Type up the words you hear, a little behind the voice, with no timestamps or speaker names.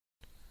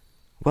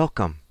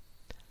Welcome.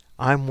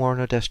 I'm Warren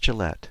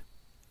Odess-Gillette,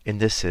 and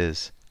this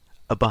is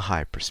A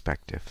Baha'i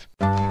Perspective.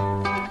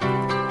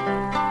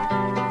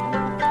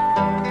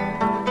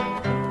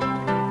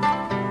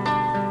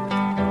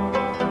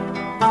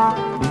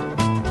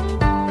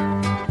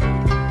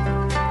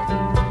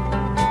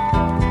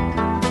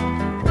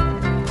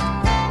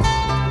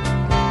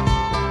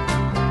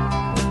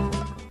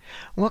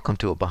 Welcome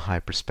to A Baha'i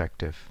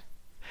Perspective.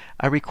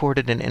 I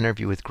recorded an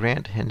interview with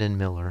Grant Hindin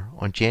Miller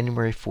on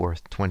January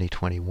 4th,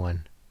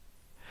 2021.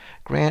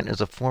 Grant is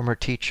a former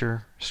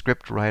teacher,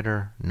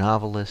 scriptwriter,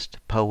 novelist,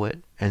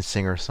 poet, and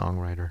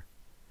singer-songwriter.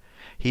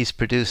 He's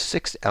produced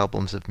 6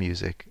 albums of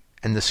music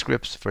and the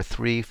scripts for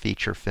 3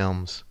 feature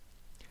films.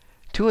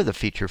 2 of the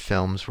feature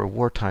films were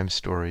wartime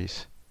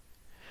stories.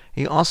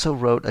 He also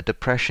wrote a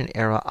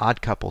Depression-era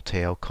odd couple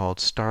tale called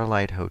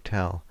Starlight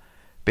Hotel,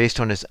 based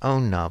on his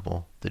own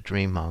novel, The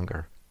Dream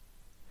Monger.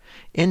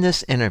 In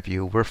this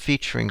interview, we're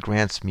featuring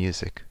Grant's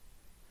music.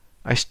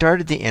 I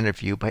started the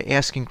interview by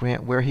asking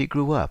Grant where he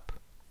grew up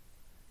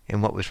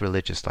and what was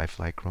religious life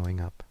like growing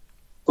up.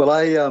 Well,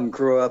 I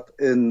grew up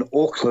in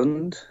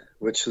Auckland,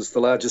 which is the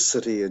largest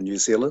city in New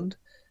Zealand.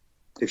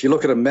 If you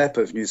look at a map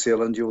of New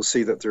Zealand, you'll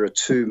see that there are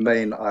 2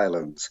 main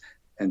islands,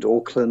 and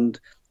Auckland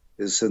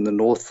is in the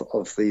north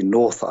of the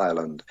North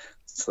Island.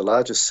 It's the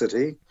largest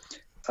city.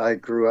 I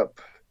grew up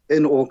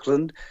in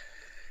Auckland.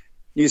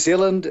 New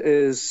Zealand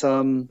is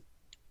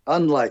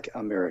unlike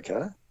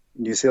America.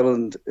 New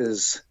Zealand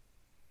is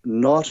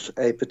not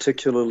a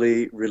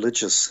particularly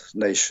religious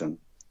nation,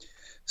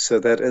 so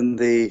that in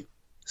the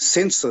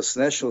census,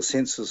 national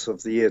census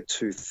of the year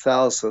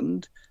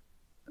 2000,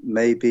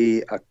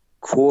 maybe a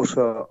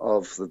quarter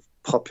of the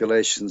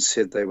population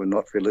said they were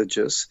not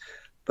religious,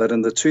 but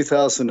in the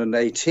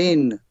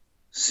 2018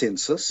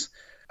 census,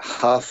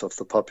 half of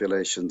the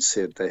population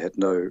said they had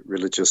no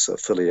religious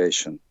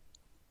affiliation.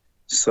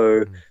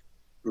 So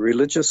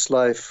religious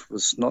life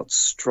was not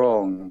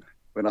strong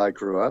when I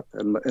grew up.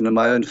 And in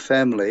my own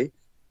family,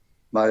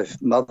 my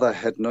mother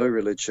had no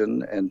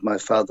religion and my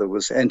father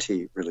was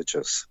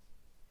anti-religious.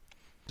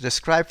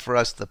 Describe for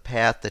us the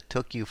path that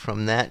took you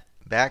from that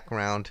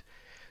background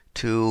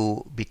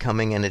to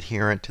becoming an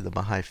adherent to the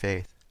Baha'i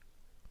faith.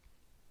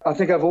 I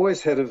think I've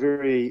always had a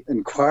very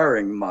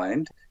inquiring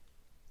mind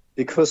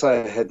because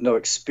I had no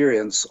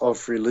experience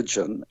of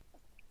religion.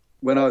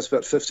 When I was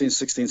about 15,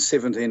 16,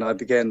 17, I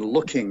began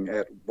looking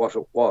at what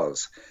it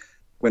was.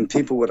 When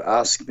people would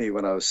ask me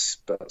when I was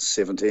about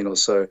 17 or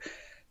so,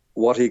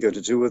 what are you going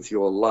to do with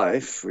your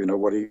life?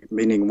 What are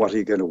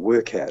you going to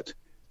work at?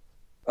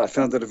 I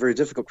found that a very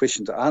difficult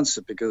question to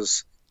answer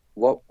because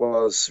what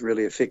was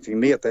really affecting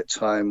me at that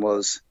time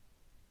was,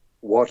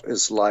 what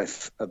is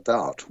life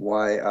about?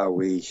 Why are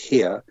we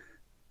here?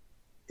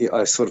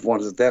 I sort of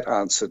wanted that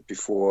answered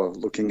before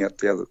looking at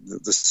the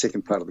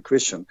second part of the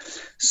question.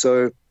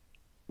 So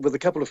with a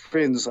couple of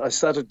friends, I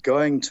started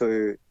going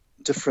to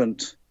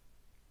different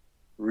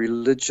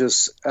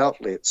religious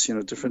outlets,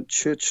 different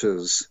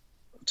churches,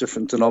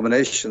 different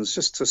denominations,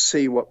 just to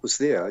see what was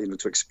there,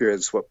 to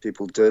experience what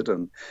people did.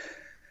 And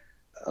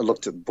I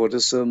looked at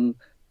Buddhism,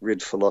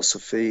 read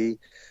philosophy.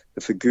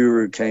 If a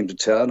guru came to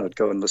town, I'd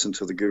go and listen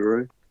to the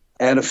guru.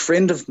 And a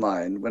friend of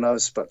mine, when I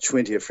was about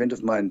 20, a friend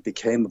of mine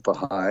became a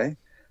Baha'i.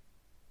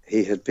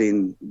 He had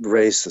been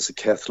raised as a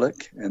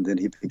Catholic, and then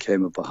he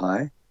became a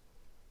Baha'i.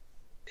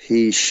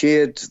 He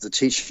shared the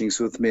teachings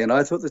with me, and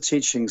I thought the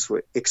teachings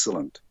were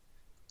excellent,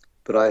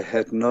 but I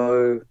had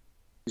no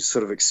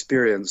sort of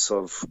experience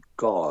of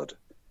God.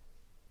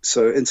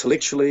 So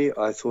intellectually,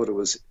 I thought it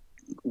was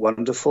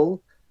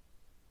wonderful,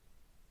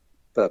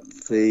 but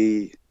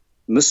the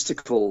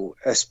mystical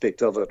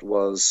aspect of it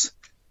was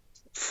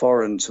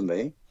foreign to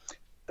me.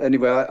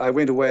 Anyway, I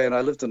went away and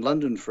I lived in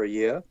London for a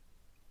year,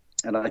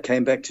 and I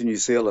came back to New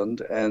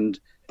Zealand, and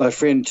my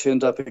friend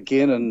turned up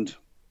again and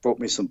brought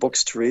me some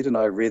books to read, and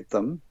I read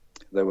them.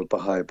 They were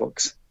Baha'i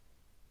books,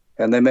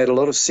 and they made a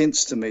lot of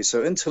sense to me.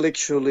 So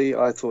intellectually,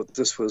 I thought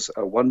this was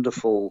a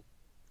wonderful,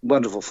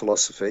 wonderful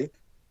philosophy.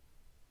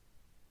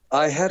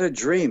 I had a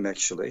dream,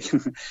 actually.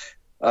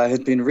 I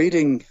had been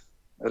reading,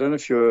 I don't know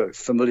if you're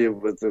familiar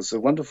with, there's a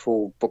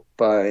wonderful book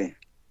by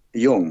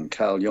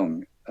Carl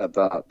Jung,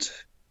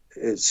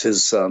 it's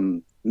his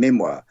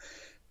memoir,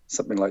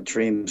 something like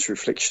Dreams,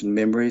 Reflection,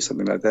 Memory,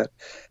 something like that.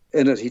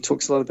 In it, he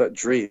talks a lot about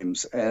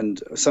dreams,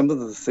 and some of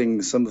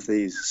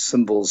the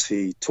symbols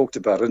he talked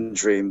about in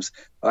dreams,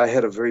 I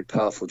had a very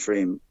powerful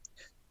dream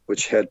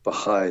which had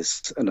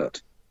Baha'is in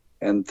it.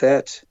 And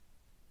that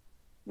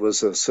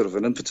was a sort of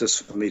an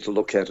impetus for me to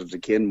look at it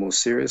again more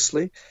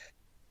seriously.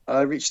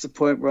 I reached a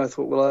point where I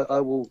thought,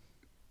 well,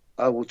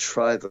 I will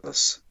try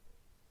this.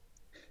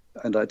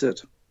 And I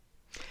did.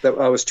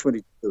 I was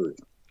 22.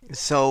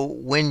 So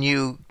when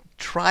you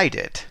tried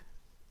it,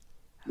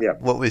 yeah,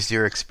 what was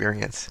your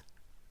experience?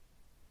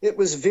 It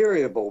was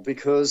variable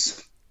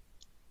because,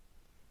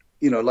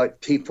 like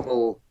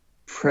people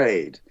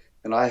prayed,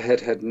 and I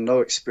had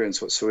no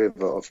experience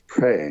whatsoever of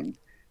praying.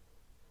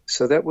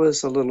 So that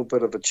was a little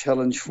bit of a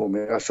challenge for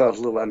me. I felt a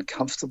little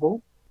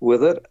uncomfortable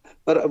with it.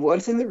 But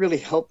one thing that really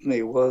helped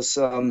me was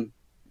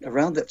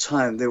around that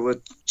time, there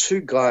were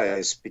two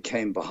guys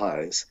became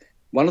Baha'is.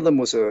 One of them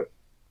was a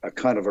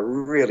kind of a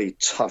really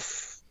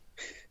tough,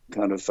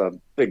 kind of a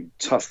big,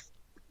 tough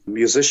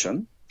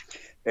musician.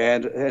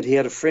 And he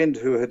had a friend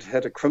who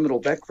had a criminal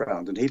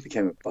background, and he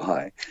became a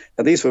Baha'i.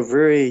 And these were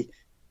very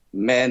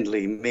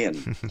manly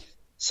men.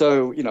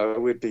 So,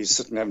 we'd be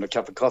sitting having a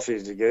cup of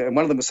coffee together, and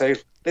one of them would say,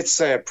 let's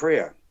say a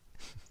prayer.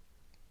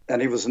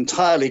 And he was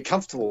entirely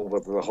comfortable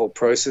with the whole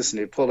process, and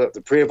he'd pull out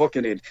the prayer book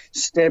and he'd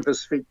stamp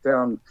his feet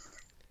down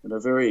in a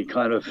very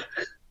kind of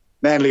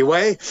manly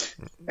way,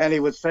 and he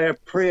would say a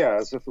prayer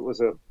as if it was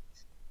the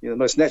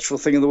most natural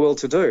thing in the world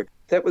to do.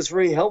 That was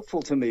very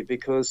helpful to me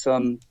because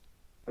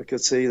I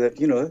could see that,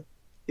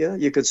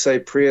 you could say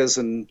prayers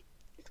and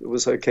it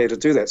was okay to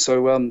do that.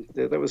 So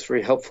that was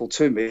very helpful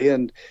to me.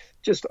 And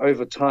just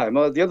over time,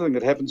 the other thing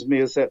that happened to me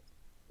is that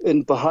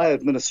in Baha'i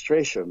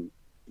administration,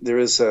 there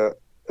is an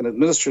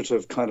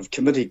administrative kind of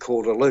committee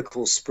called a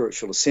local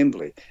spiritual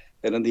assembly.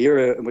 And in the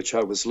area in which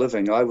I was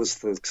living, I was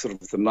the sort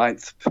of the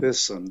ninth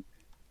person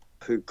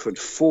who could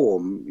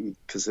form,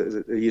 because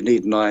you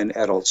need 9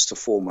 adults to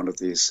form one of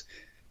these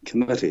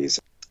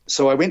committees.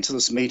 So I went to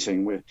this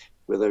meeting where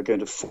they were going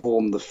to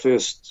form the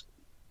first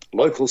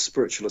local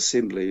spiritual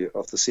assembly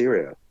of this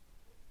area.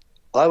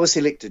 I was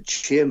elected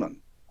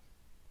chairman,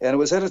 and it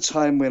was at a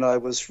time when I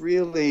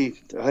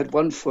had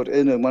 1 foot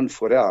in and 1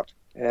 foot out.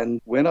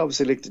 And when I was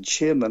elected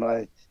chairman,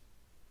 I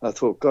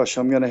thought, gosh,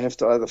 I'm going to have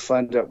to either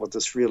find out what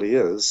this really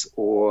is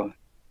or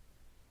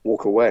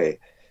walk away.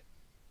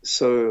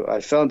 So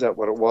I found out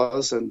what it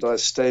was, and I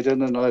stayed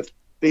in, and I've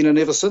been in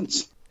ever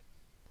since.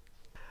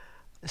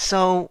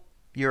 So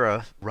you're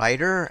a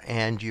writer,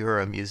 and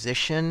you're a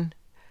musician,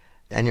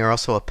 and you're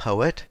also a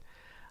poet.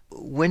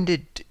 When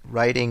did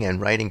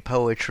writing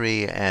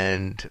poetry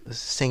and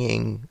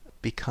singing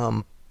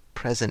become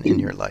present in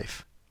your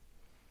life?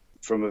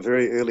 From a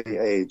very early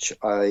age,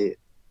 I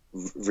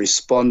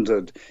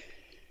responded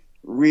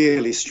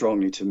really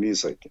strongly to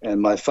music.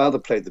 And my father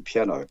played the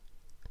piano.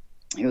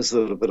 He was a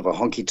little bit of a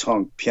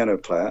honky-tonk piano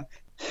player.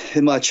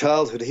 In my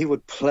childhood, he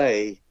would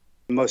play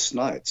most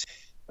nights.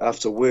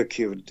 After work,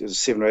 it was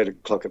 7 or 8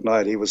 o'clock at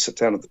night, he would sit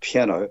down at the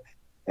piano,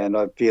 and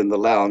I'd be in the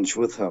lounge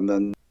with him.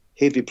 And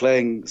he'd be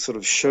playing sort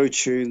of show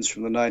tunes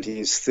from the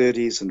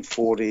 1930s and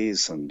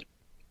 40s. And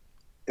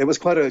it was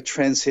quite a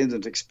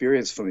transcendent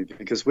experience for me,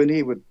 because when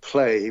he would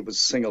play, he would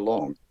sing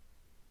along.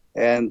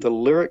 And the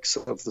lyrics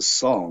of the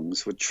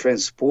songs would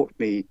transport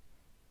me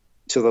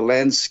to the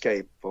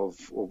landscape of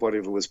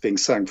whatever was being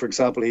sung. For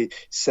example, he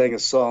sang a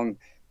song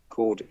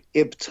called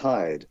Ebb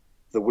Tide.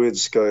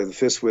 The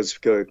first words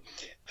go,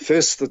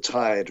 first the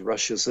tide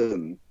rushes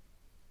in,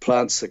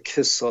 plants a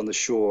kiss on the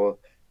shore,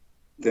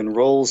 then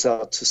rolls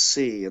out to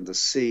sea, and the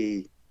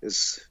sea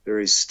is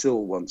very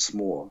still once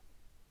more.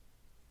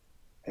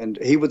 And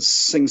he would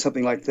sing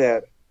something like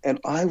that, and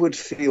I would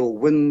feel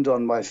wind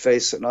on my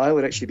face, and I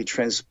would actually be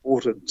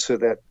transported to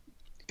that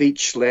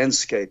beach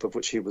landscape of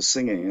which he was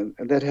singing.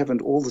 And that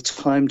happened all the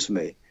time to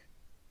me.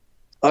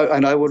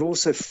 And I would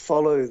also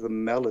follow the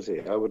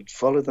melody. I would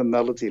follow the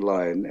melody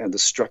line and the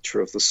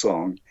structure of the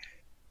song.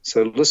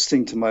 So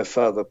listening to my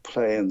father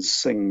play and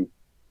sing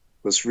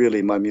was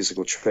really my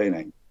musical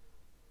training.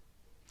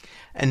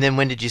 And then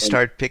when did you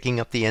start picking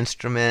up the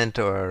instrument?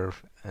 Or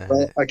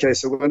okay,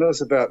 so when I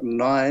was about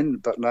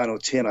 9 or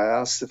 10, I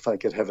asked if I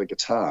could have a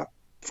guitar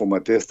for my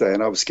birthday,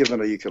 and I was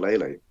given a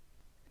ukulele.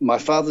 My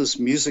father's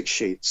music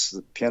sheets,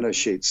 the piano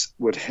sheets,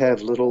 would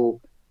have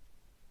little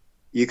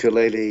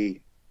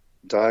ukulele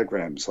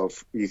diagrams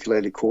of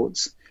ukulele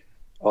chords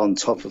on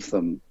top of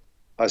them.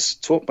 I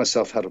taught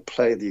myself how to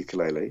play the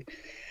ukulele,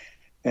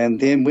 and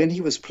then when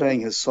he was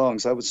playing his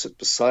songs, I would sit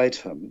beside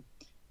him,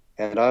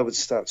 and I would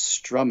start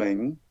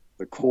strumming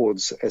the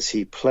chords as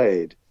he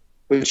played,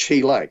 which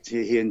he liked.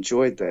 He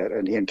enjoyed that,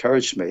 and he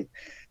encouraged me.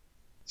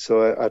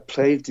 So I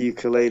played the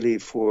ukulele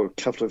for a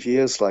couple of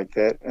years like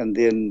that, and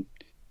then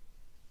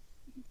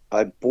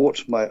I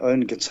bought my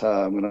own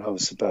guitar when I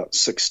was about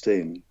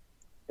 16,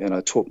 and I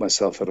taught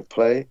myself how to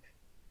play.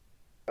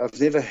 I've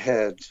never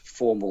had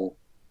formal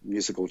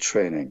musical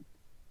training.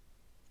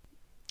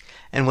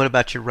 And what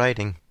about your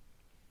writing?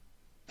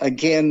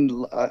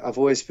 Again, I've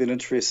always been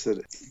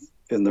interested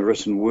in the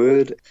written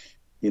word.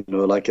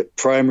 Like at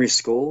primary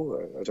school,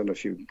 I don't know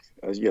if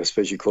I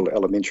suppose you call it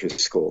elementary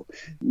school.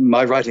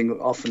 My writing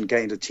often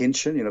gained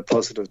attention,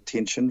 positive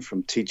attention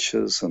from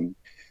teachers and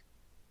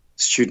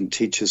student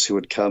teachers who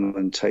would come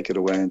and take it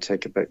away and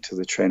take it back to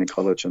the training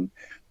college. And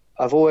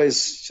I've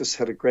always just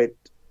had a great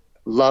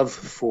love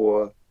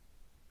for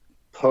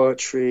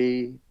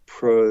poetry,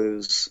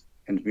 prose,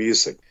 and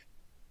music.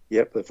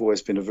 Yep, they've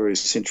always been a very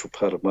central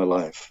part of my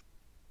life.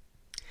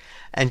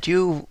 And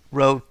you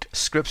wrote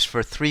scripts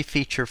for 3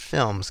 feature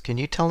films. Can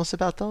you tell us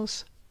about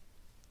those?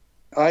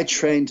 I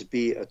trained to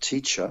be a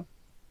teacher.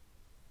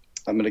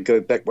 I'm going to go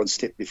back one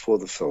step before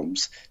the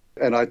films.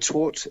 And I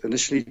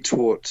initially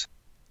taught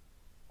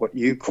what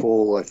you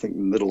call, I think,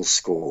 middle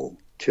school,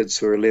 kids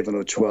who are 11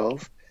 or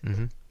 12.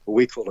 Mm-hmm.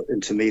 We call it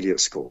intermediate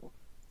school.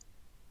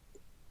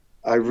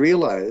 I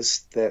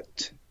realized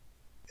that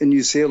in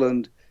New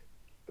Zealand,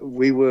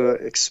 we were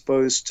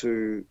exposed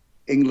to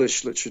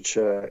English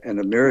literature and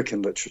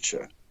American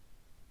literature,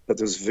 but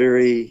there's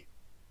very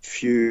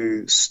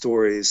few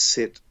stories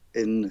set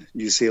in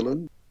New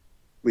Zealand.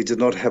 We did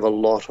not have a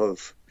lot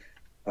of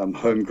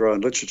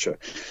homegrown literature.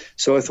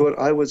 So I thought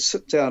I would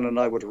sit down and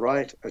I would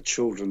write a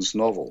children's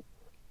novel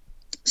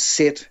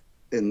set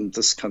in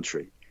this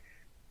country.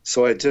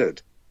 So I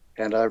did.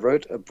 And I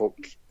wrote a book,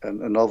 a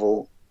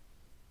novel.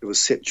 It was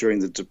set during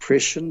the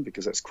Depression,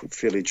 because that's a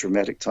fairly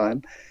dramatic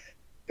time.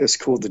 It's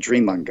called The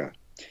Dream Monger.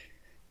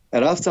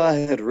 And after I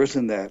had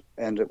written that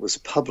and it was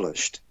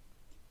published,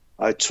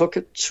 I took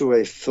it to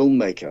a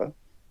filmmaker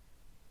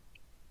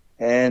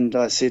and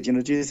I said,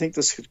 do you think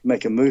this could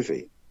make a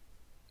movie?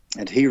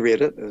 And he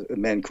read it, a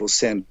man called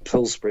Sam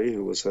Pillsbury,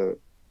 who was a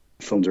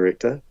film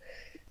director.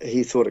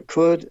 He thought it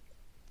could,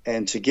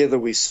 and together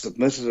we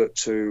submitted it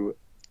to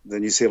the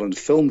New Zealand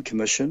Film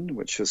Commission,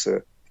 which is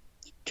a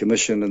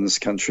commission in this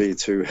country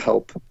to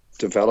help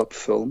develop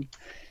film.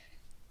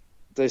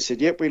 They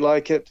said, yep, we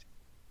like it.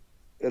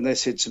 And they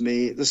said to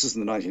me, this is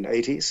in the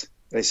 1980s,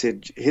 they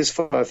said, here's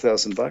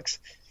 $5,000.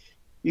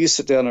 You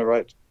sit down and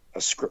write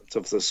a script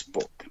of this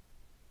book,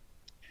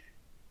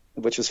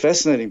 which was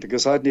fascinating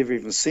because I'd never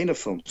even seen a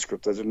film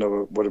script. I didn't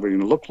know what it was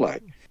going to look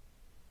like.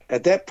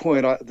 At that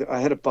point, I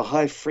had a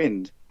Baha'i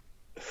friend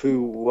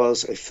who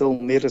was a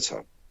film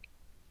editor,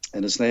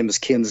 and his name is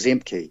Ken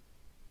Zemke.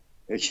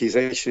 He's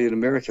actually an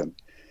American.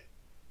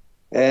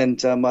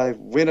 And I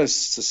went to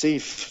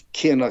see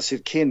Ken. I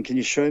said, Ken, can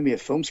you show me a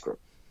film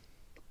script?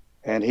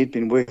 And he'd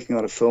been working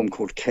on a film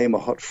called Came a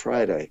Hot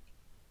Friday.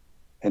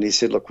 And he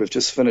said, look, we've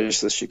just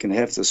finished this. You can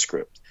have the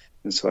script.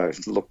 And so I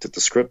looked at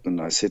the script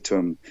and I said to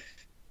him,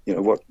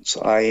 what's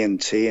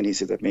INT? And he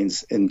said, that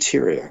means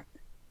interior.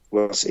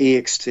 What's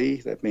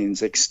EXT? That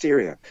means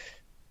exterior.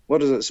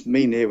 What does it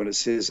mean here when it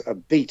says a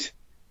beat?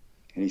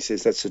 And he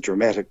says, that's a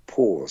dramatic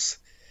pause.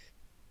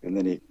 And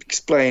then he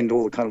explained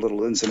all the kind of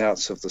little ins and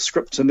outs of the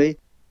script to me.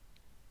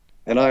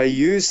 And I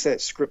used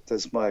that script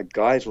as my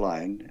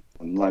guideline,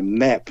 my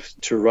map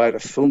to write a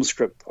film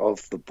script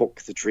of the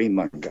book, The Dream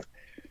Monger.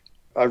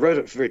 I wrote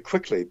it very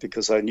quickly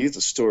because I knew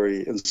the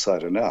story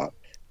inside and out.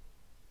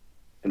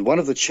 And one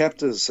of the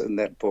chapters in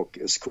that book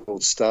is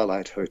called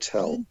Starlight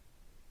Hotel.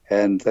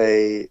 And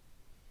the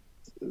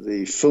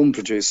film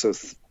producer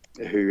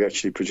who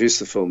actually produced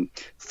the film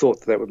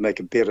thought that would make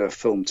a better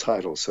film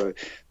title. So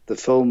the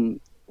film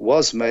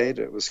was made.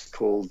 It was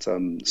called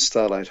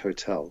Starlight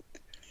Hotel.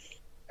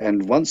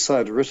 And once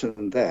I'd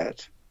written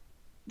that,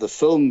 the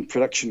film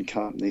production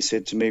company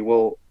said to me,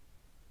 well,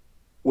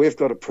 we've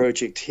got a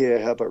project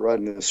here. How about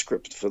writing a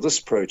script for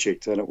this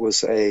project? And it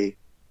was a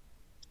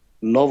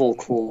novel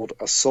called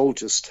A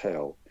Soldier's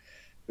Tale,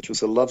 which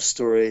was a love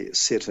story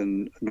set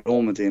in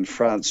Normandy in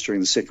France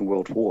during the Second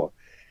World War.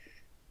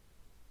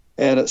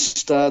 And it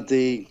starred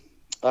the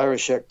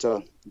Irish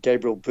actor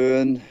Gabriel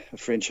Byrne, a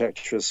French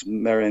actress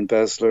Marianne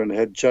Basler, and it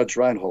had Judge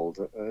Reinhold,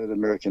 an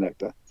American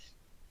actor.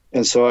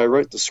 And so I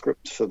wrote the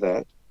script for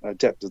that. I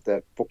adapted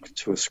that book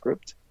to a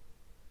script.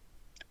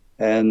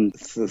 And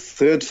the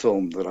third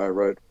film that I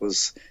wrote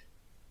was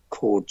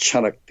called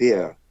Chunuk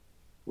Bair,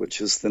 which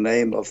is the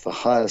name of the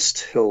highest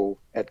hill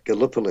at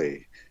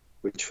Gallipoli,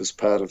 which was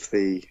part of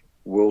the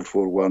World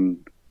War I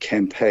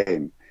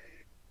campaign.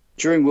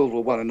 During World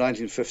War I in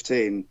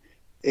 1915,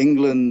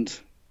 England,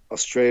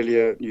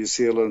 Australia, New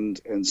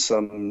Zealand, and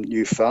some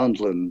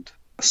Newfoundland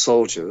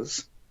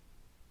soldiers.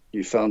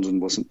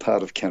 Newfoundland wasn't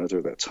part of Canada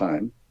at that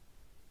time.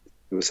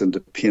 It was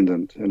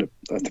independent, and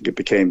I think it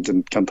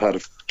didn't become part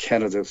of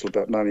Canada until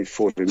about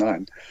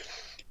 1949.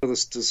 For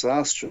this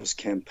disastrous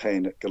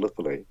campaign at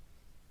Gallipoli,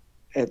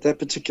 at that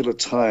particular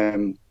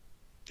time,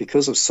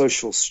 because of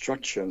social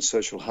structure and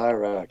social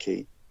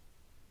hierarchy,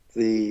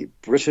 the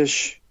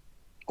British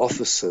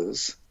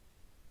officers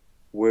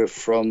were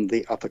from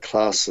the upper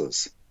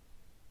classes.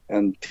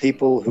 And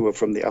people who were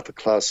from the upper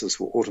classes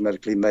were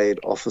automatically made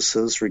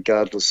officers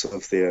regardless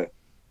of their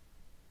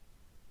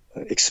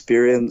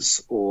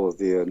experience or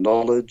their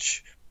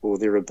knowledge or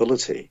their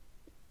ability.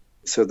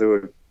 So there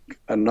were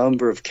a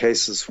number of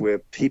cases where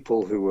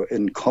people who were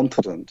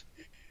incompetent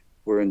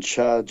were in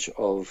charge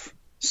of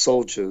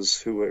soldiers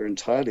who were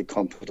entirely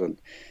competent,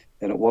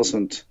 and it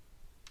wasn't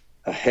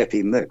a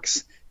happy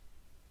mix.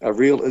 A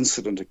real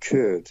incident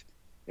occurred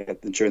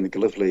during the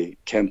Gallipoli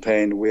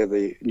campaign where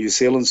the New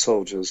Zealand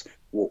soldiers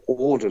were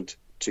ordered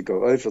to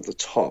go over the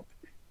top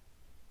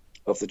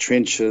of the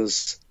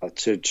trenches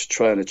to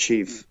try and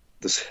achieve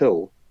this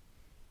hill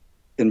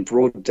in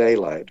broad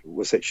daylight. It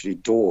was actually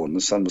dawn,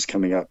 the sun was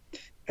coming up,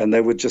 and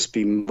they would just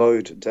be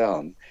mowed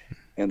down.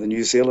 And the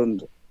New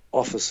Zealand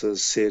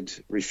officers said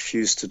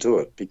refused to do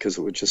it because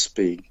it would just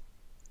be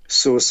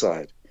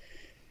suicide.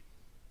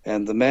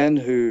 And the man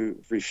who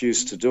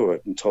refused to do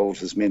it and told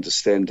his men to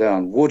stand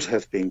down would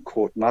have been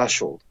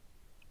court-martialed.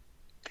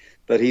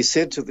 But he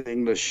said to the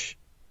English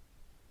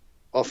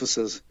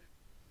officers,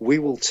 we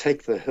will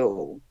take the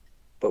hill,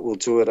 but we'll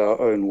do it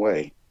our own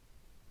way.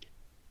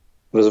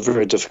 It was a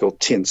very difficult,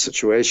 tense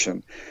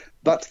situation.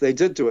 But they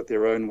did do it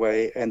their own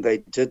way, and they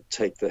did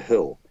take the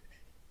hill.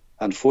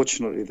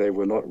 Unfortunately, they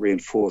were not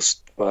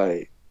reinforced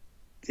by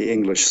the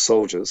English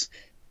soldiers.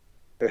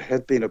 There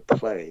had been a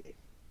play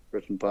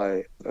written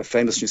by a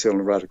famous New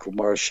Zealand writer called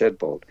Maurice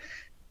Shadbolt,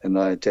 and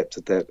I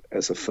adapted that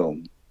as a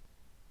film.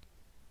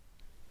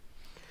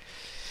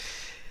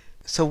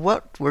 So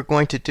what we're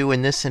going to do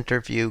in this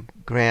interview,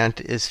 Grant,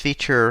 is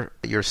feature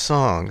your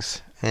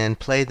songs and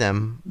play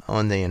them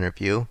on the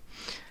interview.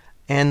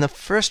 And the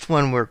first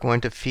one we're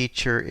going to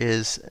feature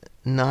is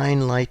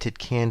 9 Lighted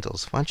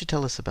Candles. Why don't you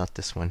tell us about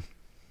this one?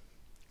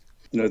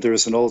 You know, there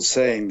is an old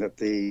saying that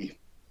the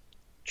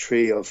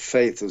tree of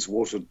faith is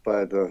watered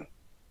by the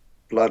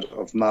blood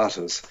of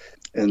martyrs.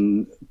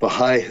 In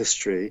Baha'i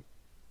history,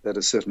 that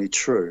is certainly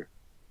true.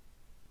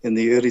 In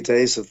the early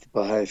days of the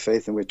Baha'i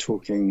faith, and we're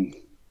talking,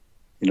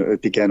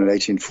 it began in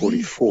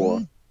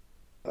 1844,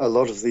 a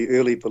lot of the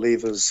early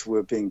believers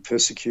were being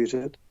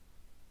persecuted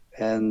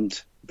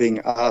and being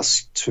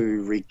asked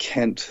to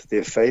recant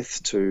their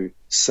faith, to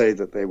say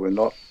that they were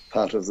not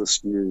part of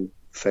this new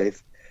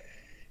faith.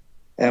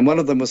 And one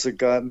of them was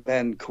a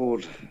man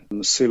called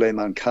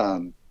Suleiman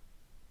Khan.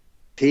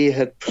 He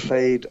had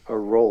played a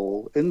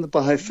role in the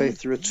Baha'i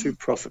faith. There are 2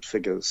 prophet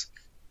figures.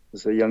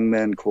 There's a young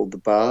man called the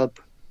Bab,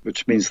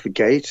 which means the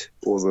gate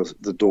or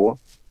the door,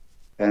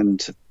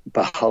 and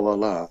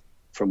Baha'u'llah,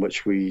 from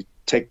which we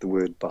take the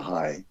word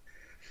Baha'i.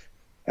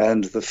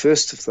 And the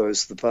first of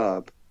those, the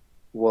Bab,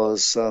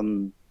 was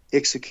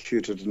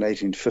executed in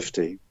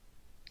 1850,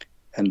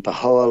 and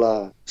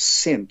Baha'u'llah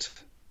sent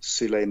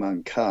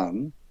Suleiman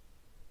Khan,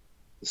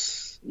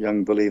 this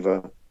young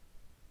believer,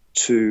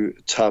 to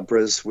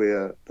Tabriz,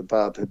 where the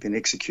Bab had been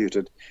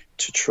executed,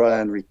 to try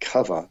and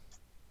recover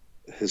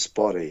his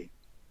body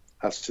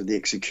after the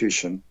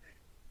execution.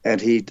 And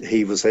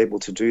he was able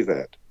to do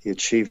that. He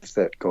achieved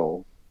that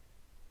goal.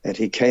 And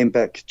he came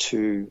back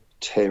to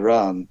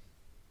Tehran,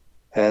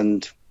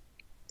 and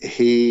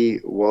he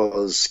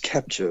was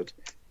captured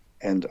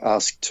and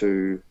asked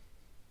to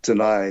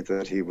deny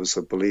that he was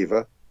a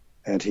believer,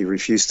 and he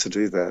refused to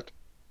do that.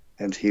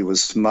 And he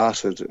was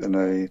martyred in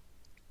a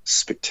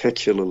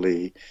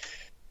spectacularly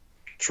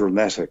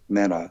dramatic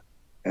manner,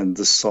 and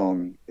this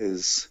song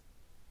is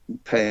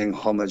paying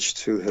homage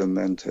to him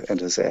and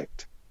his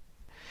act.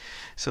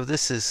 So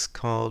this is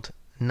called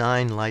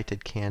 9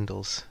 Lighted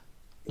Candles.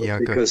 Yeah,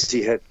 because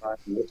he had 9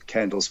 lit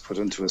candles put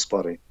into his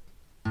body.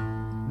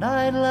 9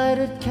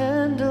 lighted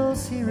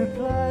candles, he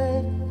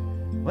replied,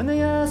 when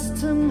they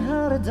asked him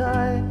how to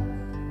die.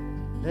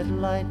 Let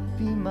light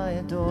be my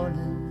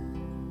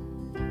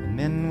adorning, and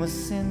men were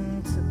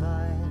sent to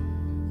buy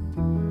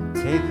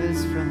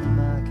tapers from the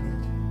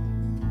market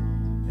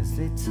as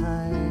they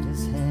tied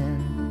his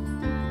hand.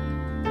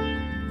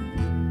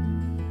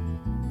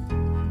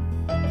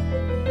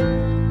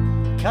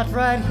 Cut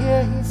right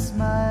here, he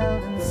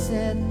smiled and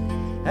said,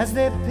 as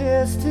they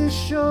pierced his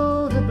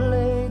shoulder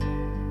blade,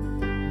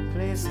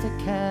 placed a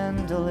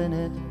candle in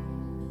it,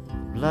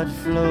 blood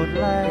flowed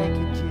like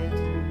a jet.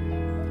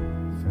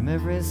 From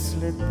every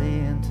slit they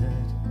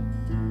entered,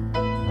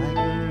 like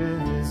a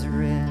river's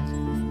red.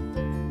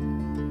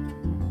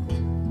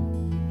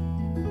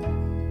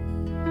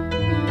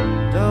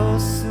 Do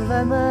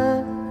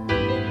Suleiman,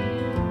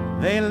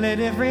 they lit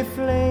every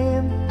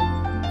flame,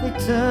 they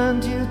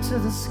turned you to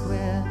the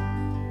square,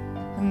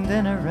 and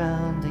then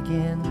around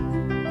again.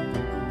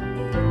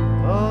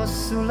 Oh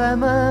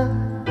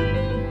Suleiman,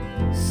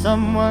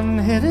 someone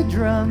hit a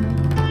drum,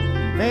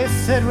 they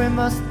said we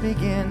must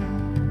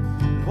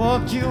begin,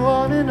 walked you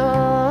on and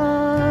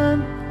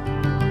on.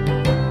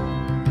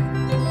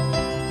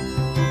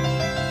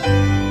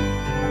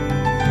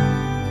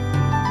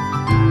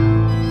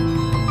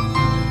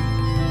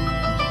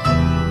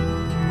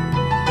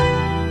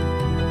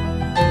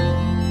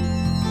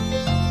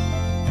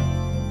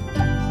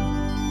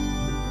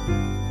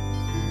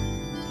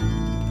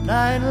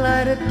 9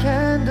 lighted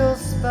candles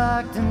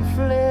sparked and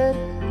fled,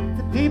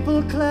 the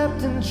people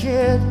clapped and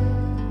cheered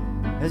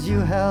as you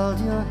held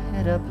your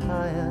head up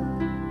higher.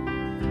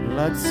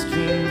 Blood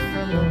streamed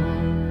from the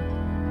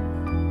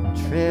wound,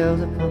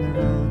 trailed upon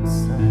the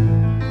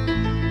roadside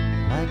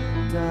like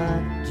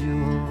dark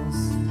jewels.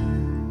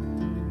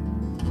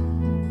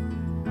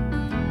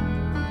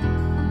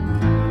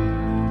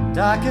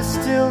 Darker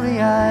still the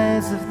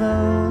eyes of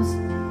those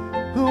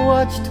who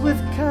watched with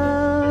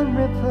calm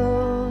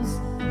repose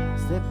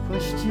as they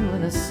pushed you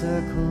in a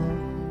circle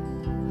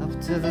up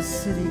to the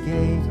city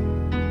gate,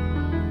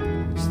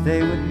 which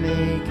they would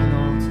make an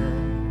altar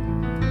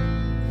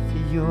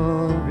for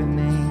your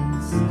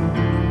remains.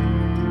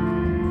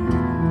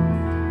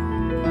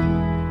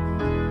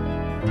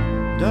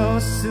 Do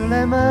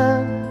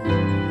Suleiman,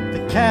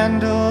 the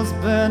candles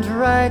burnt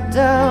right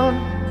down,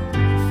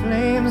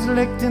 flames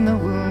licked in the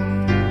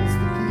wounds,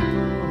 the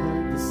people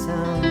heard the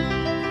sound.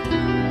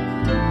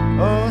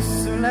 Oh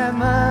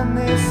Suleiman,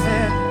 they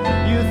said,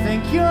 you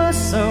think you're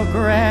so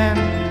grand,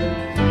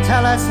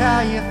 tell us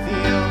how you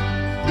feel,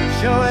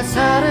 show us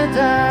how to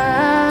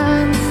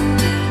dance.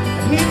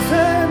 And he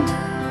turned,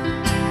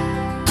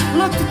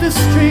 looked at the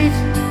street,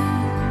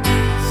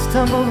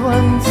 stumbled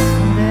once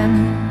and then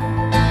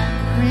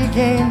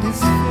regained his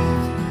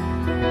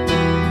feet.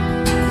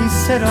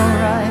 said,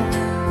 alright,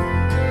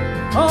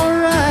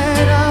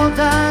 I'll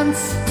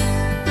dance.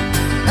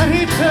 And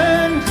he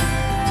turned,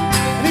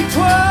 and he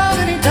twirled,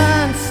 and he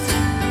danced,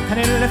 and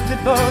he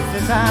lifted both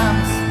his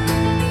arms.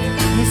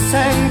 He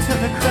sang to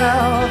the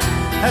crowd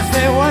as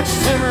they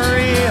watched him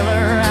reel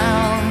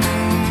around.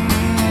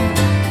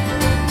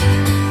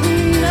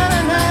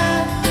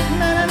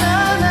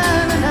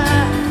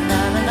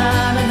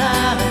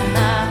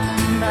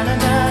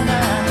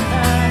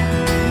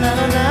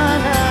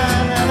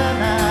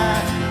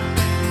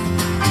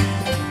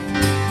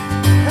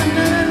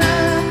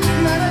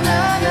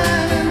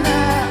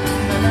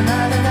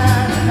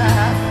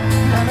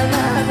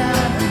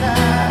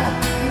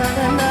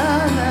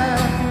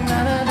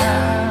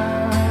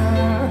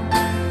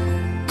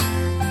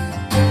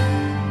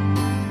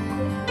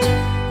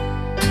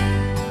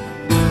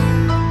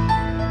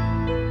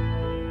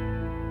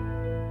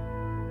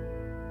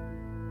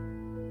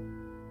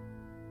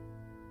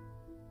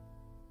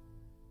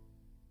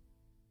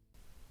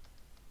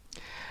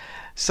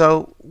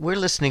 So we're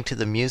listening to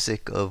the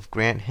music of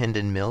Grant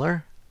Hindin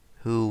Miller,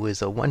 who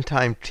is a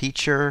one-time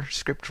teacher,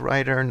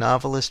 scriptwriter,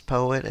 novelist,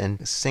 poet,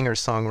 and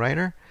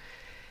singer-songwriter.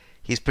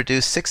 He's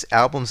produced 6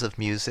 albums of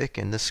music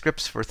and the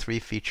scripts for 3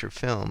 feature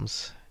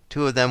films.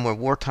 2 of them were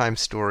wartime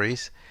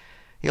stories.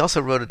 He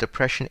also wrote a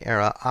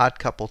Depression-era odd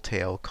couple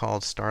tale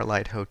called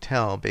Starlight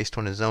Hotel, based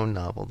on his own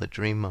novel, The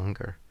Dream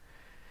Monger.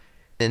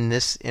 In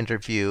this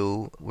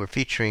interview, we're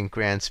featuring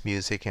Grant's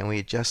music, and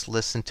we just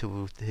listened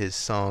to his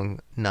song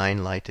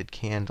 9 Lighted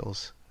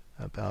Candles,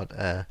 about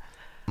a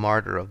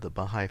martyr of the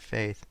Baha'i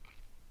faith.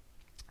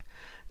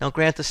 Now,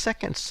 Grant, the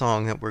second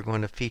song that we're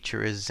going to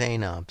feature is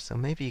Zainab, so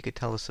maybe you could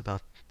tell us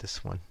about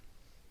this one.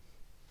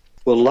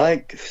 Well,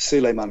 like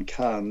Suleiman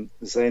Khan,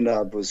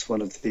 Zainab was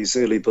one of these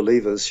early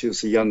believers. She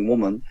was a young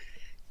woman.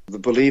 The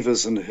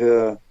believers in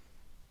her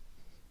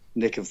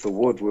neck of the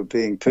wood were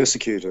being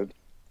persecuted.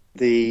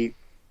 The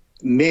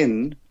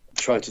men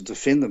tried to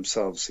defend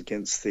themselves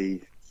against the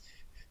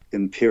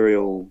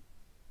imperial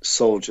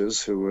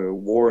soldiers who were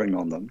warring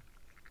on them.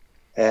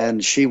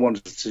 And she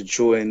wanted to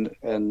join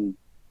and,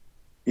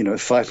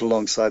 fight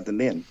alongside the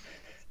men.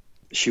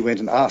 She went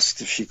and asked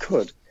if she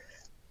could.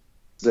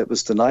 That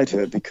was denied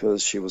her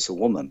because she was a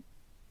woman.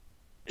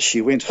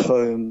 She went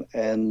home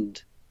and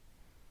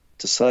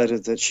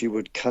decided that she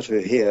would cut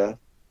her hair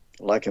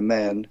like a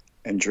man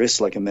and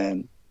dress like a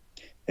man.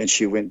 And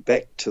she went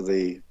back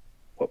to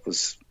what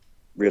was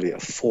really a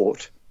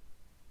fort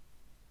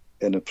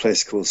in a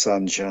place called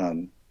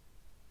Zanjan.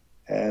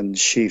 And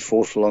she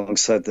fought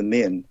alongside the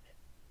men.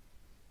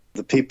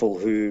 The people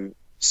who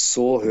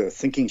saw her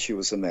thinking she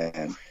was a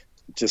man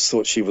just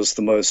thought she was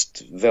the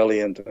most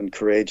valiant and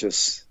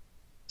courageous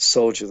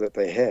soldier that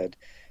they had.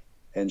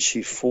 And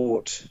she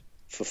fought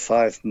for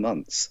 5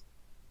 months.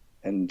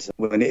 And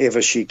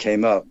whenever she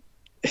came out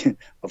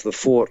of the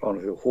fort on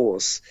her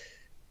horse,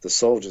 the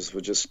soldiers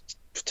would just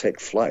take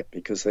flight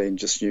because they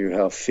just knew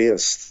how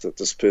fierce that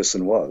this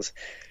person was.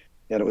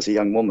 And it was a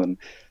young woman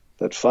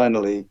that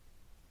finally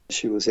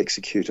she was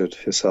executed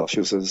herself. She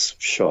was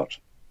shot.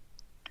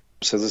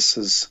 So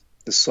this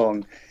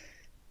song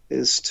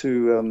is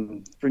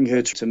to bring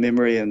her to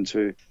memory and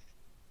to,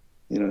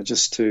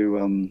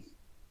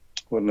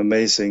 what an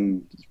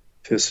amazing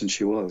person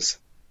she was.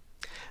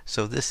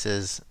 So this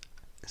is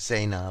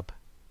Zainab.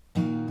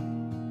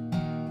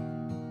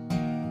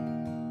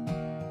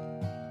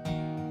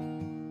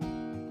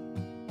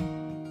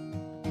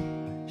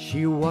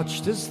 She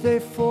watched as they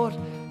fought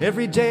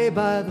every day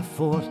by the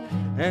fort,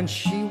 and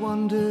she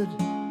wondered,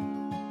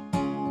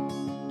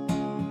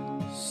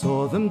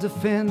 saw them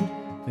defend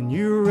the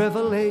new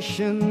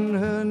revelation,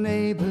 her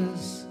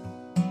neighbors,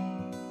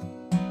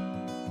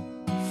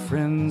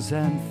 friends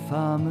and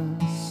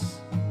farmers.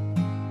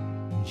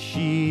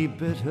 She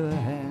bit her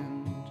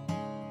hand.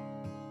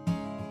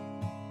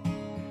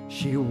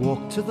 She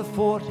walked to the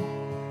fort,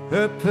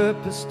 her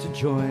purpose to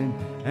join,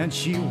 and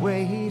she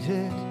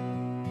waited.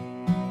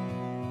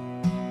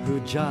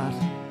 Hujat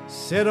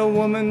said a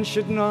woman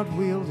should not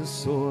wield a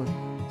sword.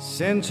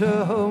 Sent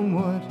her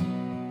homeward,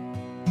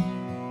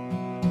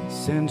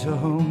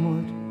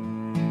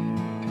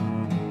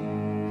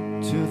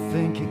 to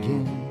think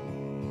again.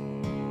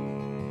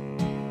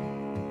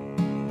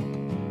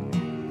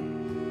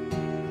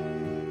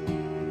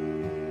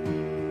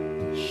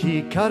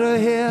 She cut her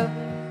hair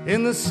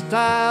in the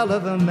style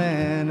of a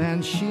man,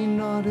 and she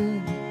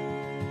nodded.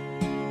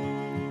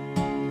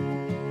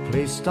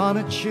 Placed on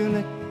a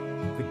tunic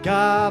the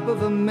garb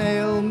of a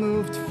male,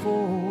 moved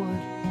forward,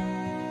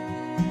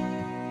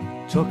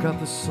 took up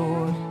a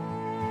sword.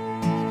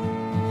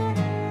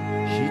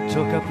 She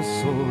took up a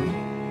sword.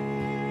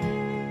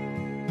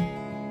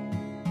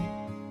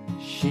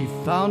 She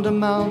found a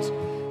mount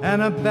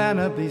and a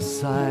banner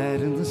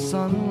beside in the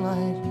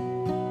sunlight.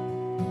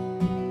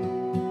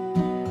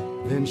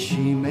 Then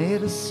she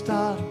made a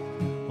start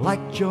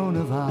like Joan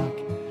of Arc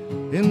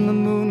in the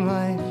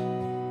moonlight,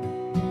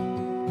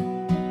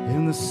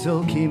 in the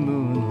silky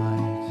moonlight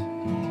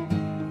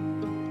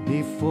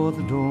before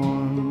the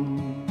dawn.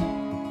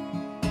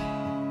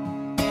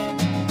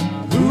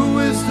 Who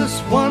is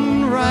this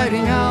one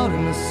riding out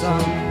in the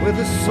sun with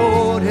a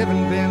sword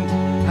heaven bent,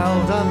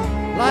 held up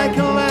like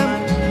a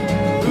lamp?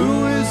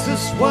 Who is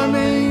this one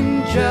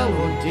angel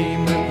or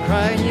demon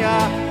crying,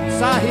 Ya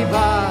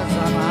Sahiba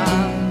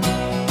Zaman?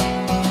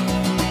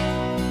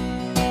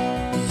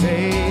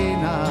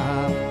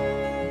 Zainab.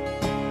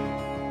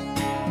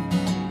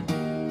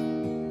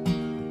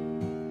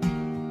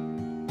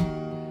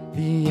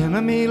 The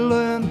enemy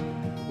learned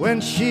when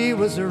she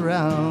was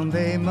around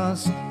they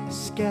must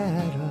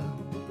scatter.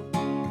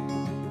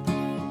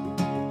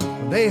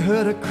 When they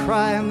heard her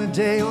cry in the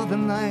day or the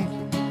night,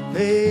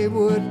 they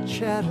would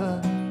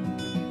chatter,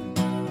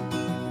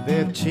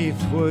 their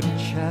teeth would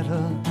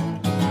chatter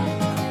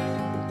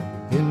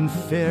in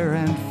fear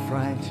and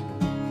fright.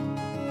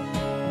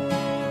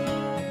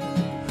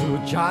 Who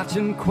Jat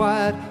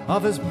inquired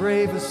of his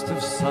bravest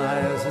of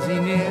sires as he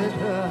neared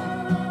her,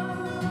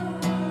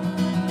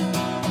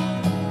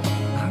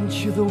 aren't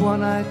you the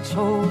one I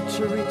told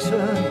to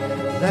return,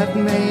 that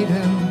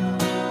maiden?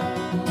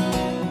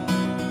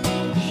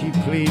 She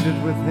pleaded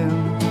with him,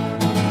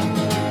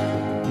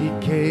 he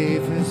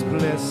gave his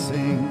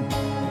blessing.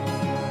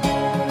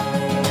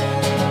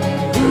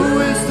 Who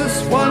is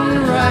this one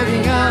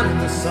riding out in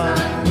the sun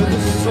with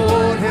a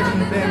sword heaven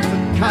bent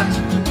and cut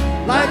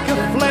like a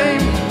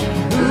flame?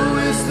 Who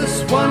is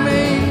this one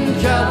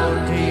angel or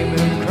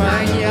demon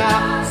crying,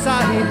 Ya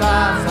Sahiba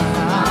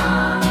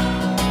Zaman?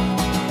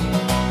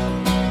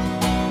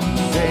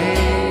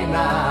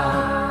 Zainab.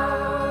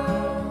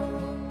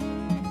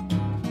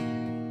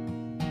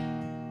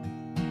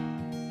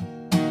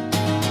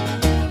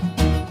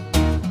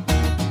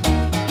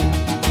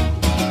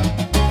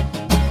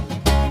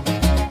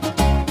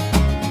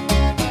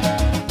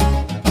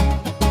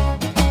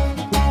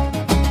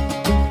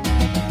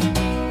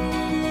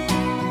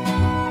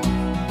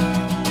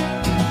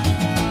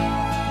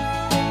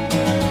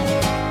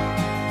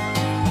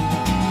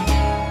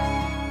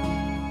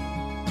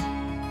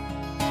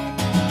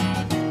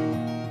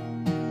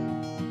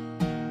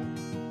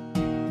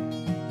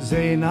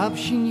 Zainab,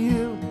 she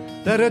knew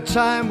that her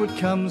time would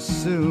come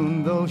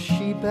soon, though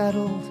she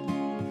battled,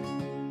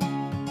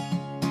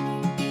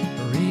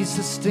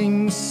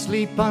 resisting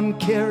sleep,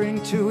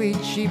 uncaring to eat,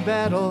 she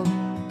battled,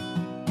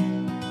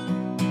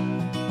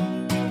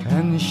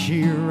 and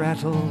she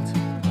rattled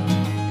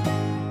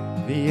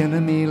the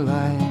enemy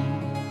line.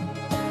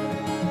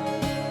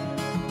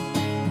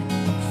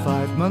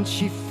 5 months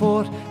she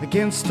fought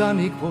against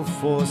unequal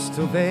force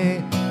till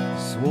they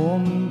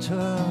swarmed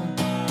her,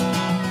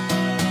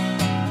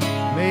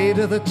 made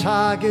her the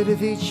target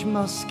of each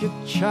musket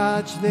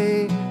charge.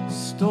 They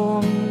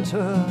stormed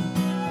her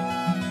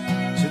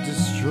to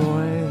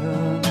destroy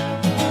her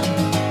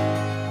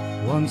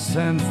once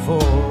and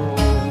for all.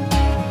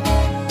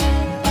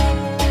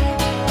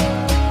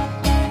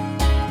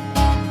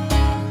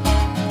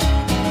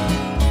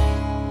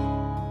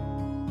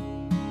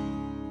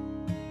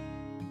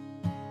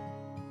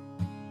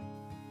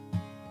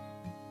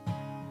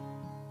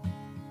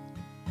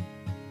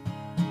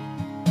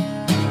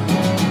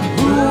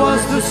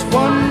 This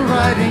one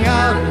riding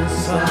out in the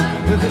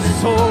sun with his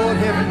sword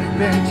heaven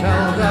bent,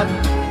 held up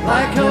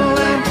like a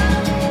lamp.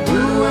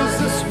 Who is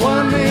this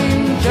one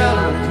angel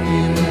or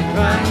demon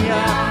crying,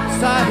 Ya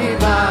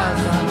Sahiba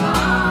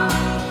Zaman?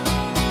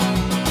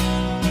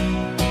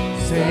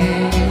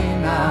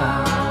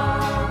 Zainab.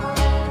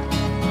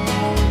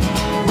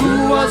 Who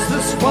was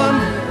this one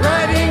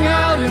riding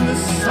out in the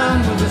sun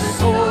with his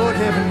sword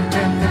heaven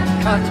bent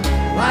and cut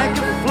like a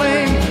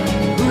flame?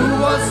 Who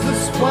was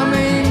this one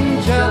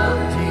angel or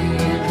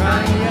demon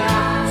crying, Ya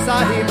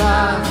Sahiba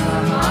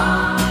Zaman?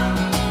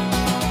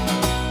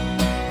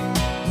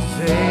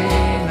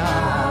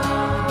 Zainab.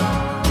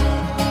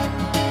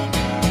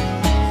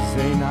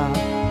 Zainab.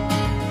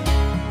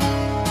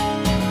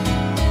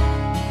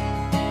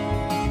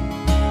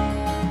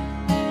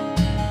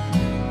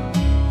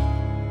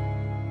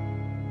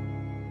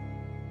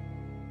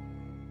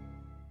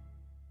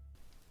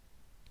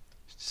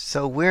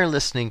 So we're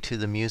listening to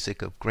the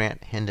music of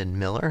Grant Hindin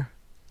Miller,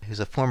 who's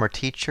a former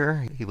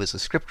teacher. He was a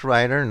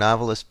scriptwriter,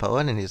 novelist,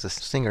 poet, and he's a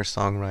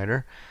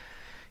singer-songwriter.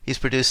 He's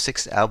produced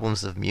 6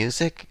 albums of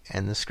music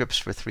and the scripts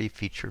for 3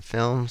 feature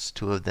films.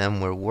 2 of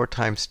them were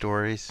wartime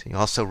stories. He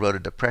also wrote a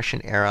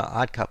Depression-era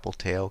odd couple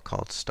tale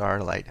called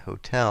Starlight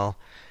Hotel,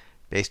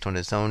 based on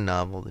his own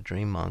novel, The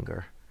Dream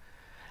Monger.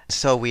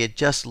 So we had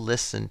just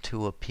listened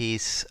to a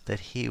piece that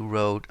he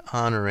wrote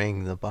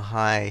honoring the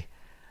Baha'i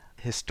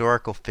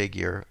historical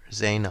figure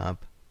Zainab.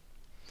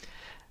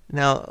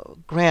 Now,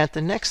 Grant,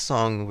 the next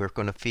song we're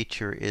going to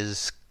feature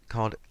is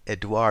called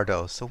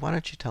Eduardo. So why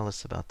don't you tell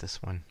us about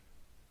this one?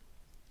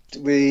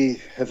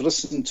 We have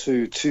listened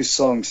to 2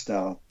 songs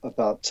now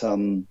about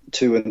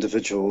 2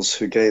 individuals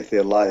who gave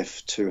their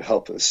life to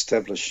help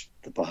establish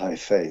the Baha'i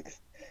faith.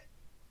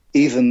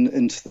 Even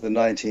into the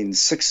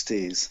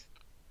 1960s,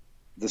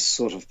 this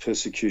sort of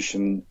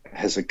persecution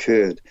has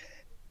occurred.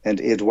 And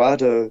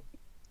Eduardo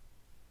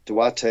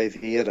Duarte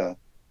Vieira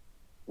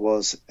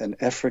was an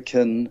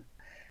African.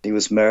 He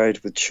was married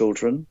with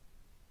children.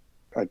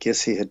 I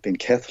guess he had been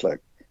Catholic.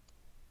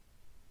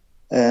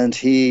 And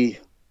he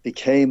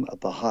became a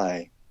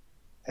Baha'i.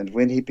 And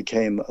when he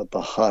became a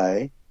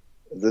Baha'i,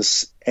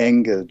 this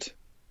angered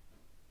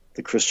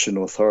the Christian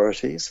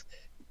authorities,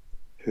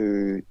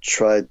 who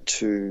tried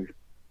to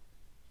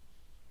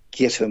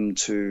get him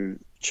to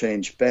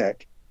change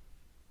back.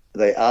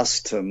 They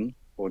asked him,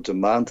 or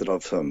demanded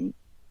of him,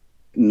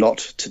 not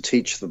to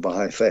teach the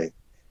Baha'i faith.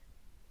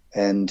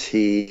 And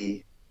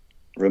he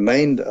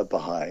remained a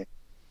Baha'i.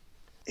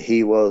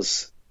 He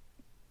was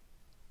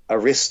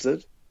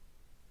arrested,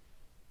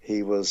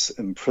 he was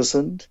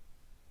imprisoned,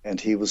 and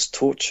he was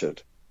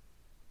tortured.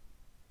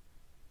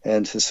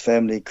 And his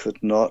family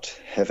could not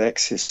have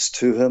access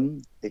to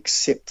him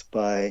except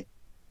by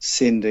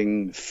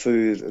sending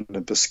food in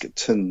a biscuit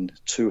tin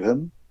to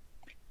him.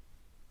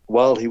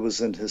 While he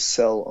was in his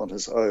cell on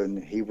his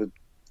own, he would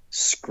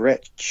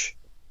scratch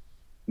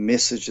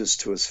messages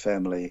to his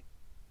family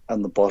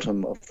on the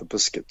bottom of the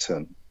biscuit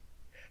tin.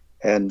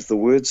 And the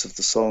words of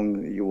the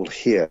song you will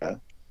hear,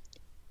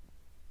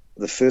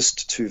 the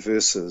first two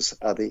verses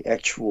are the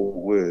actual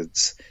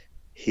words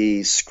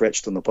he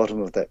scratched on the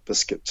bottom of that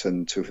biscuit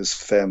tin to his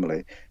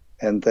family.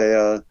 And they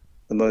are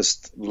the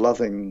most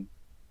loving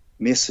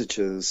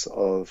messages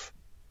of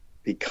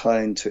be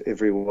kind to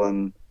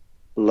everyone,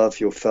 love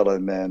your fellow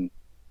man,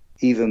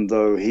 even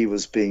though he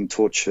was being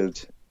tortured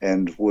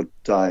and would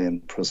die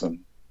in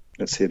prison.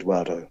 It's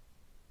Eduardo.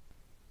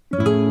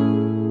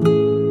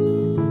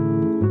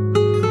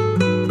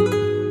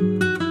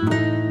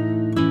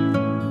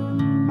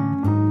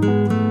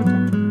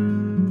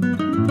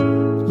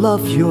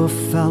 Love your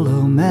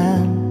fellow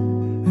man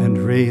and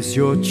raise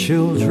your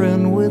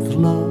children with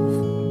love.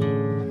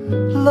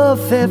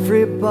 Love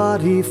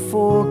everybody,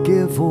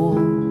 forgive all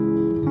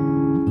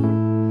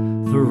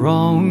the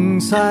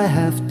wrongs I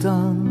have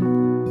done.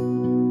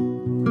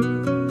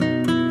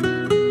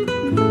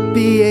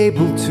 Be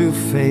able to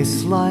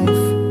face life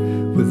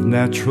with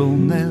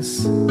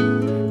naturalness.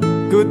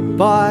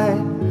 Goodbye,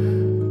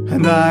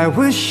 and I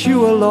wish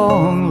you a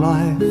long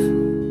life.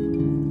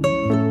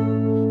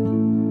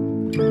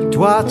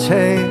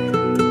 Duarte,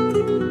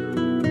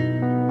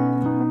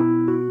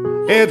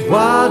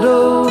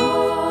 Eduardo,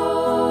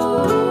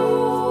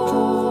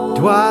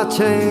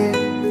 Duarte,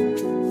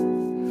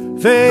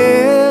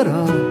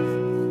 Vera,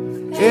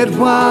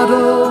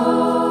 Eduardo,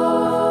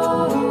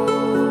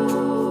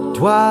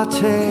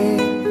 Duarte,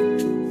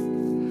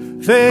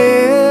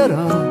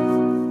 Vera,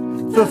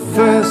 the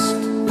first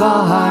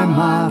Baha'i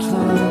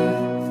martyr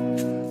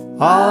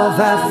of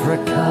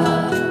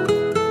Africa.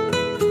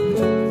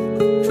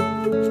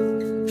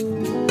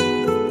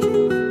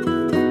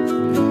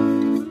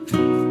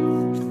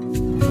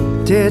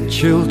 Dear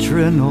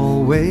children,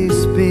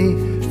 always be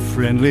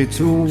friendly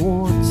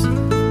towards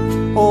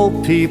all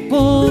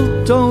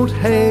people. Don't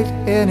hate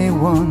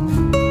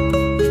anyone.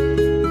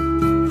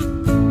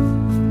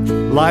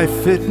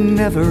 Life, it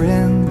never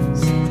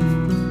ends.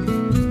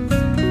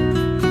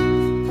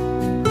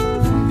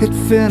 It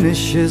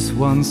finishes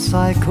one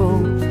cycle,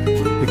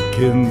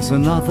 begins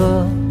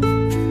another.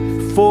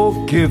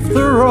 Forgive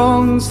the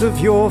wrongs of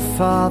your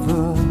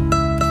father.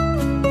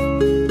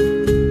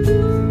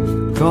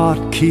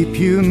 God keep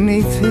you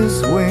neath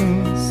his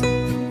wings.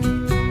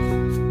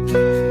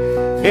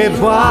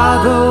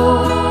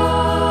 Eduardo,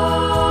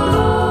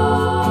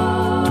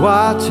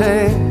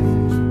 Duarte,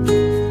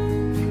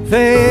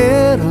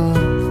 Vera,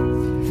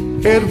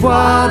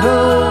 Eduardo,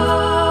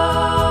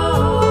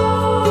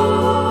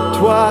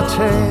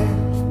 Duarte,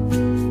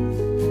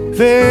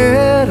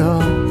 Vera,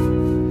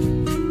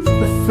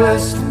 the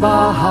first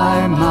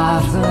Baha'i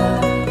martyr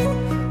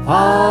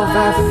of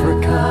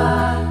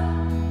Africa.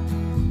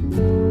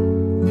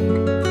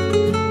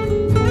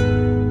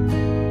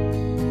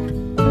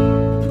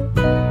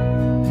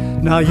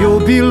 Now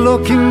you'll be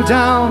looking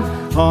down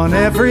on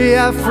every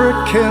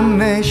African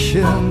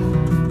nation.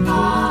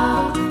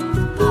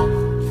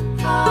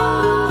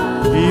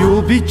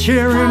 You'll be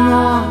cheering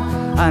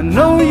on. I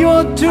know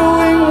you're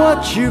doing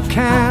what you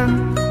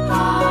can.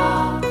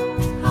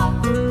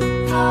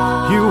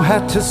 You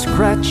had to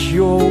scratch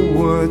your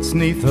words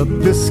 'neath a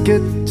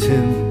biscuit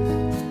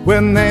tin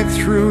when they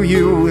threw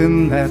you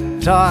in that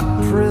dark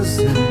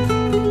prison.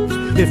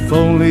 If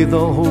only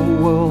the whole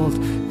world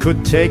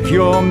could take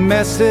your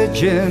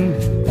message in.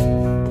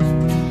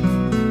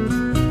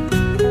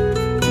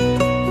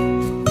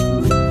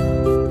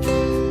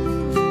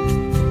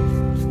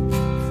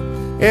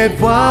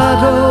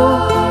 Eduardo,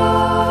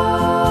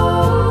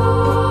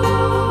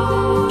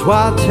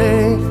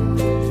 Duarte,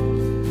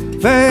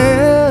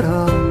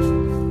 Vera,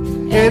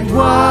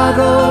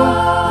 Eduardo,